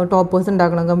 ടോപ്പേഴ്സ്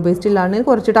ഉണ്ടാക്കണം. ഗം പേസ്റ്റ് ഇല്ലാണ്ട്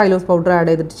കുറച്ച് ടൈലോസ് പൗഡർ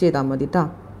ആഡ് ചെയ്തിട്ട് ചെയ്താൽ മതി കേട്ടോ.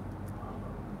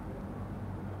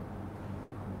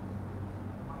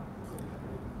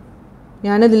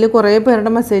 ഞാനിതിൽ കുറേ പേരുടെ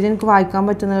മെസ്സേജ് എനിക്ക് വായിക്കാൻ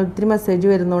പറ്റുന്ന ഒത്തിരി മെസ്സേജ്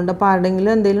വരുന്നുണ്ട്. അപ്പോൾ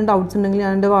ആരുടെങ്കിലും എന്തെങ്കിലും ഡൗട്ട്സ് ഉണ്ടെങ്കിൽ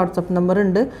ഞാൻ എൻ്റെ വാട്സപ്പ് നമ്പർ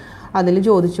ഉണ്ട്, അതിൽ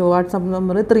ചോദിച്ചോ. WhatsApp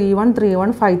number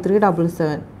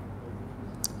 31315377.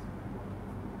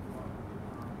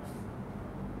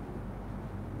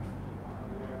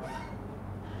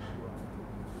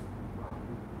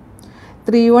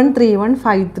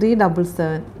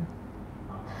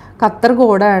 Qatar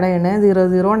code add ചെയ്യണേ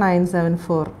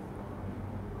 00974.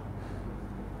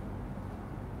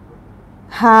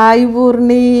 ഹായ്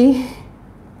പൂർണി.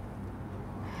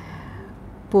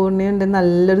 പൂർണി ഉണ്ട്,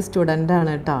 നല്ലൊരു സ്റ്റുഡൻ്റ്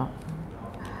ആണ് കേട്ടോ.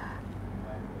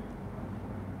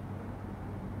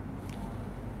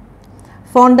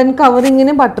 ഫോണ്ടൻ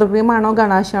കവറിങ്ങിന് ബട്ടർ ക്രീം ആണോ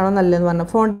ഗണാഷ് ആണോ നല്ലതെന്ന് പറഞ്ഞു.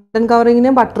 ഫോണ്ടൻ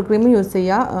കവറിങ്ങിന് ബട്ടർ ക്രീം യൂസ്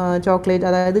ചെയ്യുക, ചോക്ലേറ്റ്,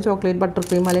 അതായത് ചോക്ലേറ്റ് ബട്ടർ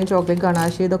ക്രീം അല്ലെങ്കിൽ ചോക്ലേറ്റ്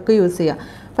ഗണാഷ് ഇതൊക്കെ യൂസ് ചെയ്യുക.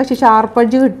 പക്ഷേ ഷാർപ്പ്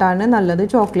എഡ്ജ് കിട്ടാൻ നല്ലത്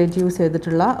ചോക്ലേറ്റ് യൂസ്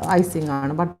ചെയ്തിട്ടുള്ള ഐസിങ്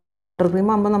ആണ്. ബട്ടർ ക്രീം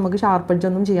ആകുമ്പോൾ നമുക്ക് ഷാർപ്പ് എഡ്ജ്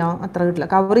ഒന്നും ചെയ്യാൻ അത്ര കിട്ടില്ല.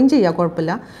 കവറിങ് ചെയ്യാം,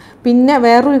 കുഴപ്പമില്ല. പിന്നെ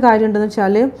വേറൊരു കാര്യം ഉണ്ടെന്ന്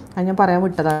വെച്ചാൽ അത് ഞാൻ പറയാൻ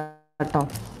വിട്ടതാണ് കേട്ടോ.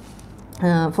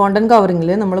 ഫോണ്ടൻ കവറിങ്ങിൽ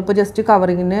നമ്മളിപ്പോൾ ജസ്റ്റ്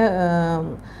കവറിങ്ങിന്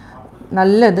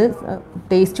നല്ലത്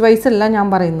ടേസ്റ്റ് വൈസ് അല്ല ഞാൻ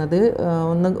പറയുന്നത്.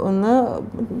 ഒന്ന്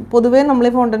പൊതുവേ നമ്മൾ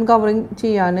ഫോണ്ടൻ കവറിങ്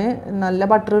ചെയ്യാൻ നല്ല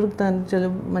ബട്ടർ എടുത്താൽ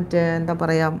മറ്റേ എന്താ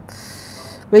പറയുക,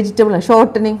 വെജിറ്റബിൾ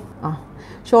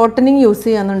ഷോർട്ടനിങ് യൂസ്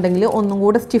ചെയ്യാന്നുണ്ടെങ്കിൽ ഒന്നും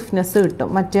കൂടെ സ്റ്റിഫ്നെസ് കിട്ടും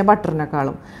മറ്റേ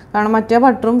ബട്ടറിനേക്കാളും. കാരണം മറ്റേ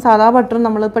ബട്ടറും സാധാ ബട്ടറും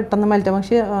നമ്മൾ പെട്ടെന്ന് മെൽറ്റാവും,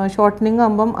 പക്ഷേ ഷോർട്ടനിങ്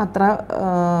ആകുമ്പം അത്ര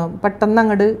പെട്ടെന്ന്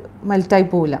അങ്ങോട്ട് മെൽറ്റായി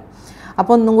പോവില്ല.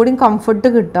 അപ്പോൾ ഒന്നും കൂടി കംഫർട്ട്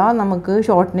കിട്ടുക നമുക്ക്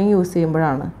ഷോർട്ടനിങ് യൂസ്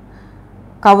ചെയ്യുമ്പോഴാണ്.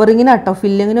 കവറിങ്ങിന് കേട്ടോ,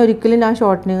 ഫില്ലിങ്ങിന് ഒരിക്കലും ഞാൻ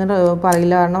ഷോർട്ടനിങ്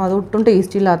പറയില്ല, കാരണം അത് ഒട്ടും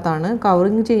ടേസ്റ്റ് ഇല്ലാത്തതാണ്.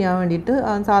 കവറിങ് ചെയ്യാൻ വേണ്ടിയിട്ട്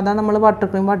സാധാരണ നമ്മൾ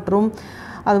ബട്ടറും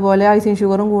അതുപോലെ ഐസിങ്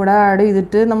ഷുഗറും കൂടെ ആഡ്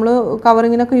ചെയ്തിട്ട് നമ്മൾ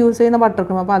കവറിങ്ങിനൊക്കെ യൂസ് ചെയ്യുന്ന ബട്ടർ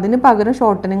ക്രീം, അപ്പോൾ അതിന് പകരം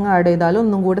ഷോർട്ടനിങ് ആഡ് ചെയ്താൽ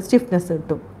ഒന്നും കൂടെ സ്റ്റിഫ്നെസ്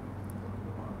കിട്ടും.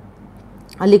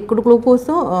 Liquid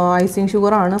ഗ്ലൂക്കോസും icing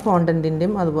ഷുഗറാണ്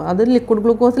ഫോണ്ടൻറ്റിൻ്റെയും. അതുപോലെ അത് ലിക്വിഡ്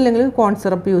ഗ്ലൂക്കോസ് ഇല്ലെങ്കിൽ കോൺ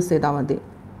സിറപ്പ് യൂസ് ചെയ്താൽ മതി.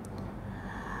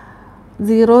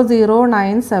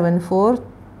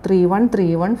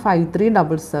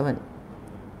 0097431315377.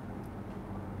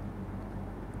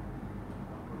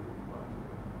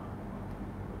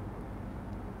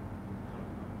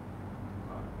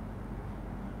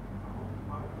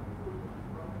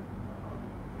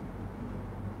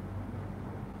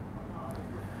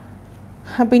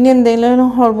 പിന്നെ എന്തെങ്കിലും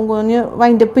ഹോർമോൺ കുറഞ്ഞ്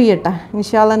വൈൻഡപ്പ് ചെയ്യട്ടെ.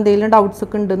 ഇൻഷാല്ല എന്തെങ്കിലും ഡൗട്ട്സ്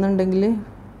ഒക്കെ ഉണ്ടെന്നുണ്ടെങ്കിൽ.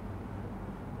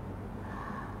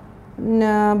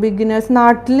 ബിഗിനേഴ്സ്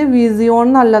നാട്ടിൽ വിസിയോൺ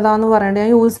നല്ലതാന്ന് പറയണ്ടേ, ഞാൻ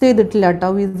യൂസ് ചെയ്തിട്ടില്ല കേട്ടോ.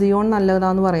 വിസിയോൺ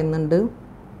നല്ലതാന്ന് പറയുന്നുണ്ട്.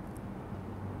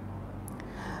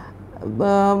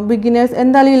 ബിഗിനേഴ്സ്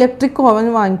എന്തായാലും ഇലക്ട്രിക് ഓവൻ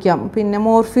വാങ്ങിക്കാം. പിന്നെ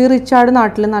മോർഫി റിച്ചാർഡ്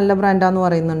നാട്ടിൽ നല്ല ബ്രാൻഡാന്ന്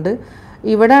പറയുന്നുണ്ട്.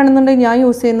 ഇവിടെ ആണെന്നുണ്ടെങ്കിൽ ഞാൻ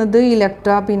യൂസ് ചെയ്യുന്നത്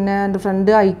ഇലക്ട്ര, പിന്നെ എൻ്റെ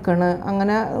ഫ്രണ്ട് ഐക്കണ്,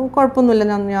 അങ്ങനെ കുഴപ്പമൊന്നുമില്ല.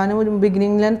 ഞാൻ ഒരു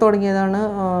ബിഗിനിങ്ങിൽ തുടങ്ങിയതാണ്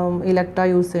ഇലക്ട്ര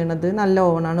യൂസ് ചെയ്യണത്. നല്ല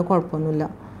ഓവനാണ്, കുഴപ്പമൊന്നുമില്ല.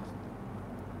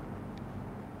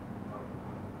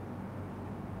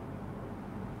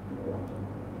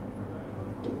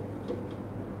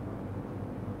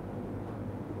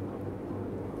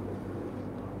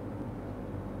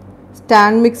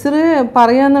 സ്റ്റാൻഡ് മിക്സർ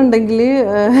പറയുകയാണെന്നുണ്ടെങ്കിൽ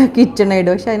കിച്ചൺ എയ്ഡ്,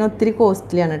 പക്ഷെ അതിന് ഒത്തിരി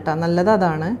കോസ്റ്റ്ലിയാണ് കേട്ടോ. നല്ലത്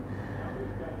അതാണ്.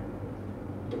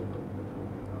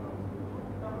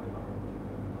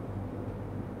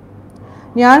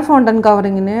 ഞാൻ ഫോണ്ടൻ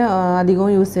കവറിങ്ങിന് അധികവും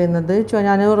യൂസ് ചെയ്യുന്നത്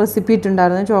ഞാൻ റെസിപ്പി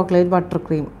ഇട്ടുണ്ടായിരുന്നു ചോക്ലേറ്റ് ബട്ടർ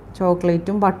ക്രീം,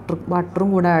 ചോക്ലേറ്റും ബട്ടറും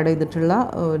കൂടെ ആഡ് ചെയ്തിട്ടുള്ള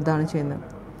ഇതാണ് ചെയ്യുന്നത്.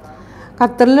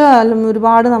 ഖത്തറിൽ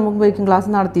ഒരുപാട് നമുക്ക് ബേക്കിംഗ് ക്ലാസ്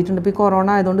നടത്തിയിട്ടുണ്ട്. ഇപ്പോൾ ഈ കൊറോണ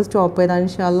ആയതുകൊണ്ട് സ്റ്റോപ്പ് ചെയ്താൽ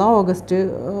ഇൻഷാല്ലാ ഓഗസ്റ്റ്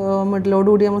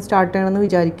മിഡിലോടുകൂടി നമ്മൾ സ്റ്റാർട്ട് ചെയ്യണമെന്ന്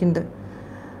വിചാരിക്കുന്നുണ്ട്.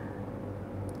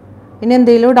 ഇനി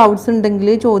എന്തെങ്കിലും ഡൗട്ട്സ് ഉണ്ടെങ്കിൽ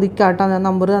ചോദിക്കാട്ടോ, ഞാൻ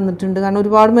നമ്പർ തന്നിട്ടുണ്ട്. കാരണം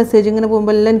ഒരുപാട് മെസ്സേജ് ഇങ്ങനെ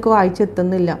പോകുമ്പോൾ എല്ലാം എനിക്ക്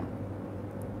വായിച്ചെത്തുന്നില്ല.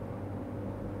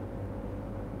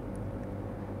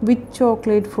 Which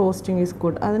chocolate frosting is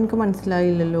good, അതെനിക്ക്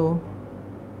മനസ്സിലായില്ലല്ലോ.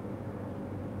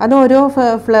 അത് ഓരോ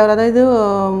ഫ്ലേവർ, അതായത്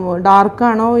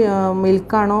ഡാർക്കാണോ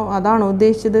മിൽക്കാണോ അതാണോ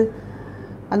ഉദ്ദേശിച്ചത്?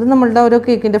 അത് നമ്മളുടെ ഓരോ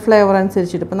കേക്കിൻ്റെ ഫ്ലേവർ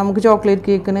അനുസരിച്ചിട്ട്. ഇപ്പം നമുക്ക് ചോക്ലേറ്റ്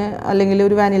കേക്കിന് അല്ലെങ്കിൽ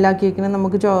ഒരു വാനില കേക്കിന്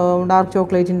നമുക്ക് ഡാർക്ക്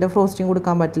ചോക്ലേറ്റിൻ്റെ ഫ്രോസ്റ്റിംഗ്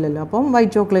കൊടുക്കാൻ പറ്റില്ലല്ലോ. അപ്പം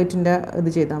വൈറ്റ് ചോക്ലേറ്റിൻ്റെ ഇത്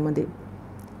ചെയ്താൽ മതി.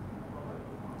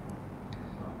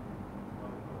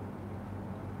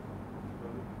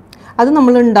 അത്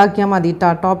നമ്മൾ ഉണ്ടാക്കിയാൽ മതി കേട്ടോ.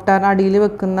 ടോപ്പ് ടാർ അടിയിൽ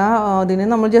വെക്കുന്ന അതിന്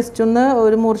നമ്മൾ ജസ്റ്റ് ഒന്ന്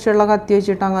ഒരു മൂർച്ചയുള്ള കത്തി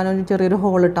വെച്ചിട്ട് അങ്ങനെ ഒരു ചെറിയൊരു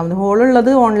ഹോൾ ഇട്ടാൽ മതി.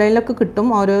 ഹോളുള്ളത് ഓൺലൈനിലൊക്കെ കിട്ടും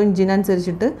ഓരോ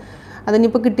ഇഞ്ചിനനുസരിച്ചിട്ട്.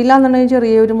 അതിനിപ്പോൾ കിട്ടില്ല എന്നുണ്ടെങ്കിൽ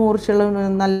ചെറിയൊരു മൂർച്ചയുള്ള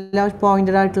നല്ല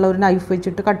പോയിൻറ്റഡ് ആയിട്ടുള്ള ഒരു നൈഫ്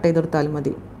വെച്ചിട്ട് കട്ട് ചെയ്തെടുത്താലും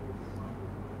മതി.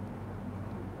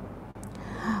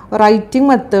 റൈറ്റിംഗ്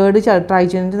മെത്തേഡ് ട്രൈ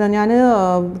ചെയ്യുന്നത് ഞാൻ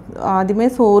ആദ്യമേ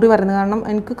സോറി പറയുന്നത്, കാരണം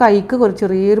എനിക്ക് കൈക്ക്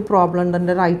ചെറിയൊരു പ്രോബ്ലം ഉണ്ട്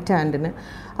എൻ്റെ റൈറ്റ് ഹാൻഡിന്.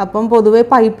 അപ്പം പൊതുവേ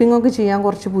പൈപ്പിംഗ് ഒക്കെ ചെയ്യാൻ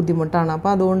കുറച്ച് ബുദ്ധിമുട്ടാണ്. അപ്പോൾ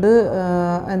അതുകൊണ്ട്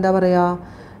എന്താ പറയുക,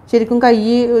 ശരിക്കും കൈ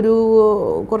ഒരു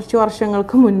കുറച്ച്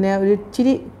വർഷങ്ങൾക്ക് മുന്നേ ഒരു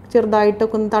ഇച്ചിരി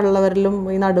ചെറുതായിട്ടൊക്കെ ഒന്ന് തള്ളവരലും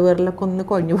ഈ നടുവരലൊക്കെ ഒന്ന്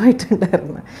കൊഞ്ഞു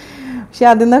പോയിട്ടുണ്ടായിരുന്നു. പക്ഷെ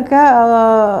അതിൽ നിന്നൊക്കെ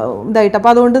ഇതായിട്ട്,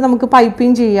 അപ്പോൾ അതുകൊണ്ട് നമുക്ക്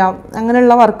പൈപ്പിംഗ് ചെയ്യാം,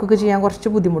 അങ്ങനെയുള്ള വർക്കൊക്കെ ചെയ്യാൻ കുറച്ച്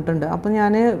ബുദ്ധിമുട്ടുണ്ട്. അപ്പോൾ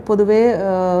ഞാൻ പൊതുവേ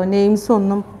നെയിംസ്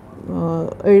ഒന്നും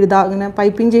അങ്ങനെ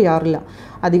പൈപ്പിംഗ് ചെയ്യാറില്ല.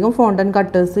 അധികം ഫോണ്ടൻറ്റ്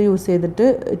കട്ടേഴ്സ് യൂസ് ചെയ്തിട്ട്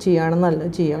ചെയ്യാണ്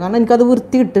നല്ലത് ചെയ്യുക. കാരണം എനിക്കത്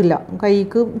വൃത്തി കിട്ടില്ല,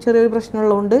 കൈക്ക് ചെറിയൊരു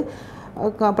പ്രശ്നമുള്ളതുകൊണ്ട്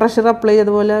പ്രഷർ അപ്ലൈ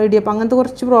അതുപോലെ ഇടിയപ്പം അങ്ങനത്തെ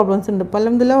കുറച്ച് പ്രോബ്ലംസ് ഉണ്ട്. ഇപ്പം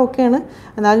അൽഹംദുലില്ലാ ഓക്കെയാണ്.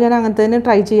 എന്നാലും ഞാൻ അങ്ങനത്തെ തന്നെ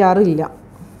ട്രൈ ചെയ്യാറില്ല.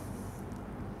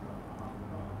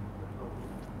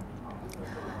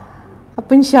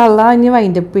 അപ്പോൾ ഇൻഷാ അല്ലാഹ് ഇനി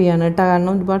വൈൻഡപ്പ് ചെയ്യാണ് കേട്ടോ,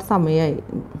 കാരണം ഒരുപാട് സമയമായി.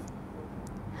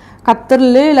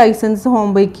 ഖത്തറിൽ ലൈസൻസ് ഹോം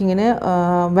ബേക്കിങ്ങിന്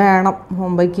വേണം.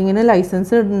 ഹോം ബേക്കിങ്ങിന്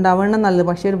ലൈസൻസ് ഉണ്ടാവണം നല്ലത്.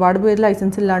 പക്ഷേ ഒരുപാട് പേര്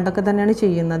ലൈസൻസ് ഇല്ലാണ്ടൊക്കെ തന്നെയാണ്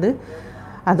ചെയ്യുന്നത്.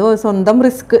 അത് സ്വന്തം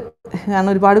റിസ്ക്. കാരണം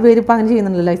ഒരുപാട് പേര് ഇപ്പോൾ അങ്ങനെ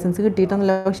ചെയ്യുന്നുണ്ടല്ലോ, ലൈസൻസ്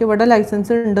കിട്ടിയിട്ടൊന്നുമില്ല. പക്ഷേ ഇവിടെ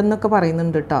ലൈസൻസ് ഉണ്ടെന്നൊക്കെ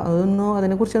പറയുന്നുണ്ട് കേട്ടോ.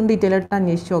 അതിനെക്കുറിച്ചൊന്ന് ഡീറ്റെയിൽ ആയിട്ട്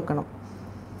അന്വേഷിച്ച് നോക്കണം.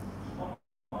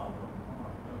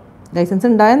 ലൈസൻസ്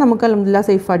ഉണ്ടായാൽ നമുക്ക് അൽഹംദുലില്ലാ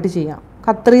സേഫായിട്ട് ചെയ്യാം.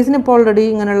 ഖത്തറീസിന് ഇപ്പോൾ ഓൾറെഡി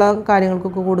ഇങ്ങനെയുള്ള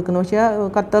കാര്യങ്ങൾക്കൊക്കെ കൊടുക്കുന്നു. പക്ഷേ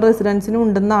ഖത്തർ റെസിഡൻസിനും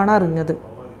ഉണ്ടെന്നാണ് അറിഞ്ഞത്.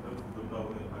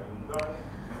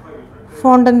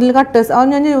 ഫോണ്ടൻറ്റിൽ കട്ടേഴ്സ് അത്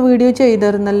ഞാൻ വീഡിയോ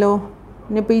ചെയ്തിരുന്നല്ലോ.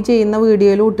 ഇനിയിപ്പോൾ ഈ ചെയ്യുന്ന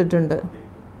വീഡിയോയിൽ ഇട്ടിട്ടുണ്ട്.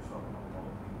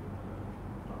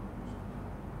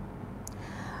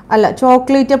 അല്ല,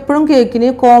 ചോക്ലേറ്റ് എപ്പോഴും കേക്കിന്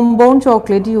കോമ്പൗണ്ട്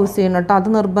ചോക്ലേറ്റ് യൂസ് ചെയ്യണം കേട്ടോ. അത്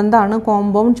നിർബന്ധമാണ്.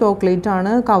 കോമ്പൗണ്ട് ചോക്ലേറ്റ്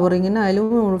ആണ് കവറിങ്ങിനായാലും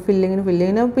ഫില്ലിങ്ങിന്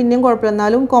പിന്നെയും കുഴപ്പമില്ല,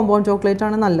 എന്നാലും കോമ്പൗണ്ട് ചോക്ലേറ്റ്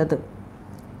ആണ് നല്ലത്.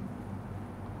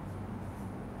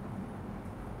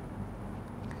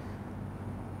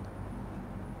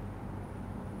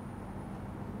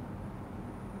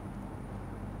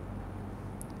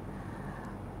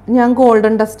 ഞാൻ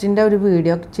ഗോൾഡൻ ഡസ്റ്റിൻ്റെ ഒരു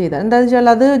വീഡിയോ ചെയ്തത് എന്താണെന്ന് വെച്ചാൽ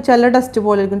അത് ചില ഡസ്റ്റ്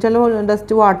പോലെ ഇരിക്കും, ചില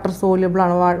ഡസ്റ്റ് വാട്ടർ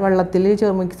സോല്യബിളാണ്, വെള്ളത്തിൽ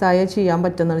മിക്സായ ചെയ്യാൻ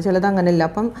പറ്റുന്നതാണ്, ചിലത് അങ്ങനെയല്ല.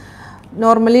 അപ്പം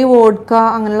നോർമലി വോഡ്ക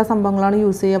അങ്ങനെയുള്ള സംഭവങ്ങളാണ്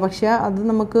യൂസ് ചെയ്യുക. പക്ഷേ അത്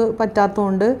നമുക്ക്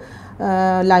പറ്റാത്തതുകൊണ്ട്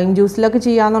ലൈം ജ്യൂസിലൊക്കെ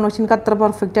ചെയ്യാമെന്നാണ്. പക്ഷെ എനിക്ക് അത്ര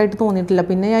പെർഫെക്റ്റ് ആയിട്ട് തോന്നിയിട്ടില്ല.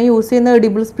 പിന്നെ ഞാൻ യൂസ് ചെയ്യുന്ന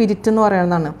എഡിബിൾ സ്പിരിറ്റ് എന്ന്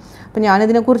പറയുന്നതാണ്. അപ്പം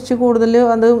ഞാനിതിനെക്കുറിച്ച് കൂടുതൽ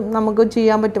അത് നമുക്ക്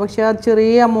ചെയ്യാൻ പറ്റും. പക്ഷേ അത്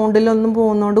ചെറിയ എമൗണ്ടിലൊന്നും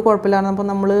പോകുന്നതുകൊണ്ട് കുഴപ്പമില്ലായിരുന്നു. അപ്പോൾ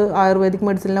നമ്മൾ ആയുർവേദിക്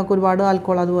മെഡിസിനിലൊക്കെ ഒരുപാട്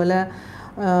ആൽക്കോൾ, അതുപോലെ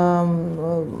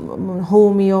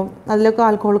ഹോമിയോ, അതിലൊക്കെ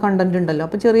ആൽക്കഹോൾ കണ്ടൻറ്റ് ഉണ്ടല്ലോ.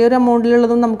 അപ്പോൾ ചെറിയൊരു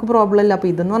എമൗണ്ടിലുള്ളതും നമുക്ക് പ്രോബ്ലം ഇല്ല. അപ്പോൾ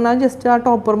ഇതെന്ന് പറഞ്ഞാൽ ജസ്റ്റ് ആ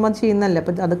ടോപ്പർമ ചെയ്യുന്നതല്ലേ,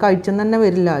 അപ്പോൾ അത് കഴിച്ചെന്ന് തന്നെ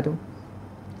വരില്ല ആരും.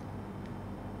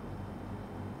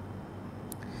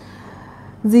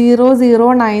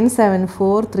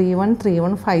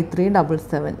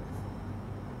 0097431315377.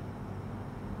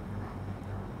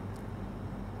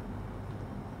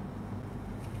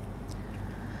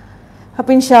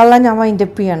 അപ്പോൾ ഇൻഷാല്ലാ ഞാൻ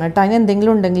വൈൻഡപ്പ് ചെയ്യാണ് കേട്ടോ. അതിന്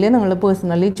എന്തെങ്കിലും ഉണ്ടെങ്കിൽ നിങ്ങൾ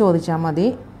പേഴ്സണലി ചോദിച്ചാൽ മതി.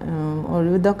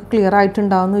 ഇതൊക്കെ ക്ലിയർ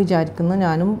ആയിട്ടുണ്ടാവുമെന്ന് വിചാരിക്കുന്നു.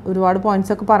 ഞാനും ഒരുപാട്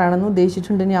പോയിൻറ്റ്സൊക്കെ പറയണമെന്ന്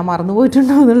ഉദ്ദേശിച്ചിട്ടുണ്ട്. ഞാൻ മറന്നു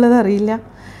പോയിട്ടുണ്ടാവും എന്നുള്ളത് അറിയില്ല.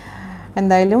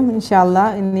 എന്തായാലും ഇൻഷാല്ലാ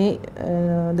ഇനി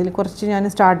ഇതിൽ കുറച്ച് ഞാൻ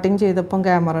സ്റ്റാർട്ടിങ് ചെയ്തപ്പം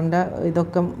ക്യാമറൻ്റെ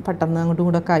ഇതൊക്കെ പെട്ടെന്ന് അങ്ങോട്ടും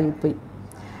ഇങ്ങോട്ടൊക്കെ ആയിപ്പോയി,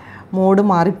 മോഡ്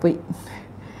മാറിപ്പോയി.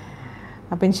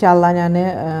 അപ്പോൾ ഇൻഷാല്ലാ ഞാൻ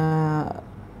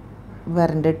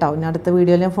വരണ്ട കേട്ടോ. ഞാൻ അടുത്ത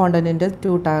വീഡിയോയിൽ ഞാൻ ഫോണ്ടൻറ്റിൻ്റെ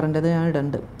 2 ടയറിൻ്റെത് ഞാൻ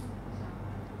ഇടുന്നുണ്ട്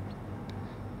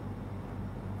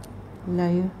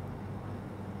ലൈവ്.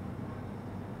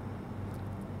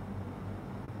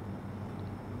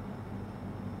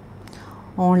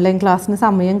 ഓൺലൈൻ ക്ലാസ്സിന്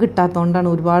സമയം കിട്ടാത്തതുകൊണ്ടാണ്,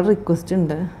 ഒരുപാട് റിക്വസ്റ്റ്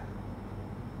ഉണ്ട്.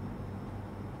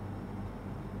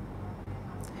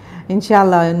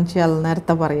 ഇൻഷാല്ലാ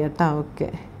നേരത്തെ പറയാം കേട്ടോ. ഓക്കെ,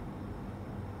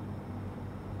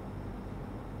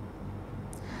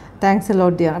 താങ്ക്സ്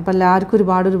എലോട്ട് ചെയ്യാം. അപ്പോൾ എല്ലാവർക്കും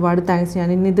ഒരുപാട് താങ്ക്സ്. ഞാൻ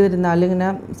ഇനി ഇത് വരുന്നാലും ഇങ്ങനെ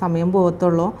സമയം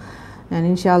പോകത്തുള്ളൂ. ഞാൻ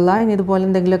ഇൻഷാല്ലാ ഇനി ഇതുപോലെ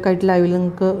എന്തെങ്കിലുമൊക്കെ ആയിട്ട് ലൈവിൽ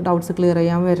നിങ്ങൾക്ക് ഡൗട്ട്സ് ക്ലിയർ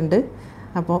ചെയ്യാൻ വരുന്നുണ്ട്.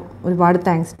 അപ്പോൾ ഒരുപാട്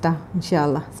താങ്ക്സ് ട്ടാ.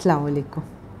 ഇൻഷാല്ലാ. അസ്സലാമു അലൈക്കും.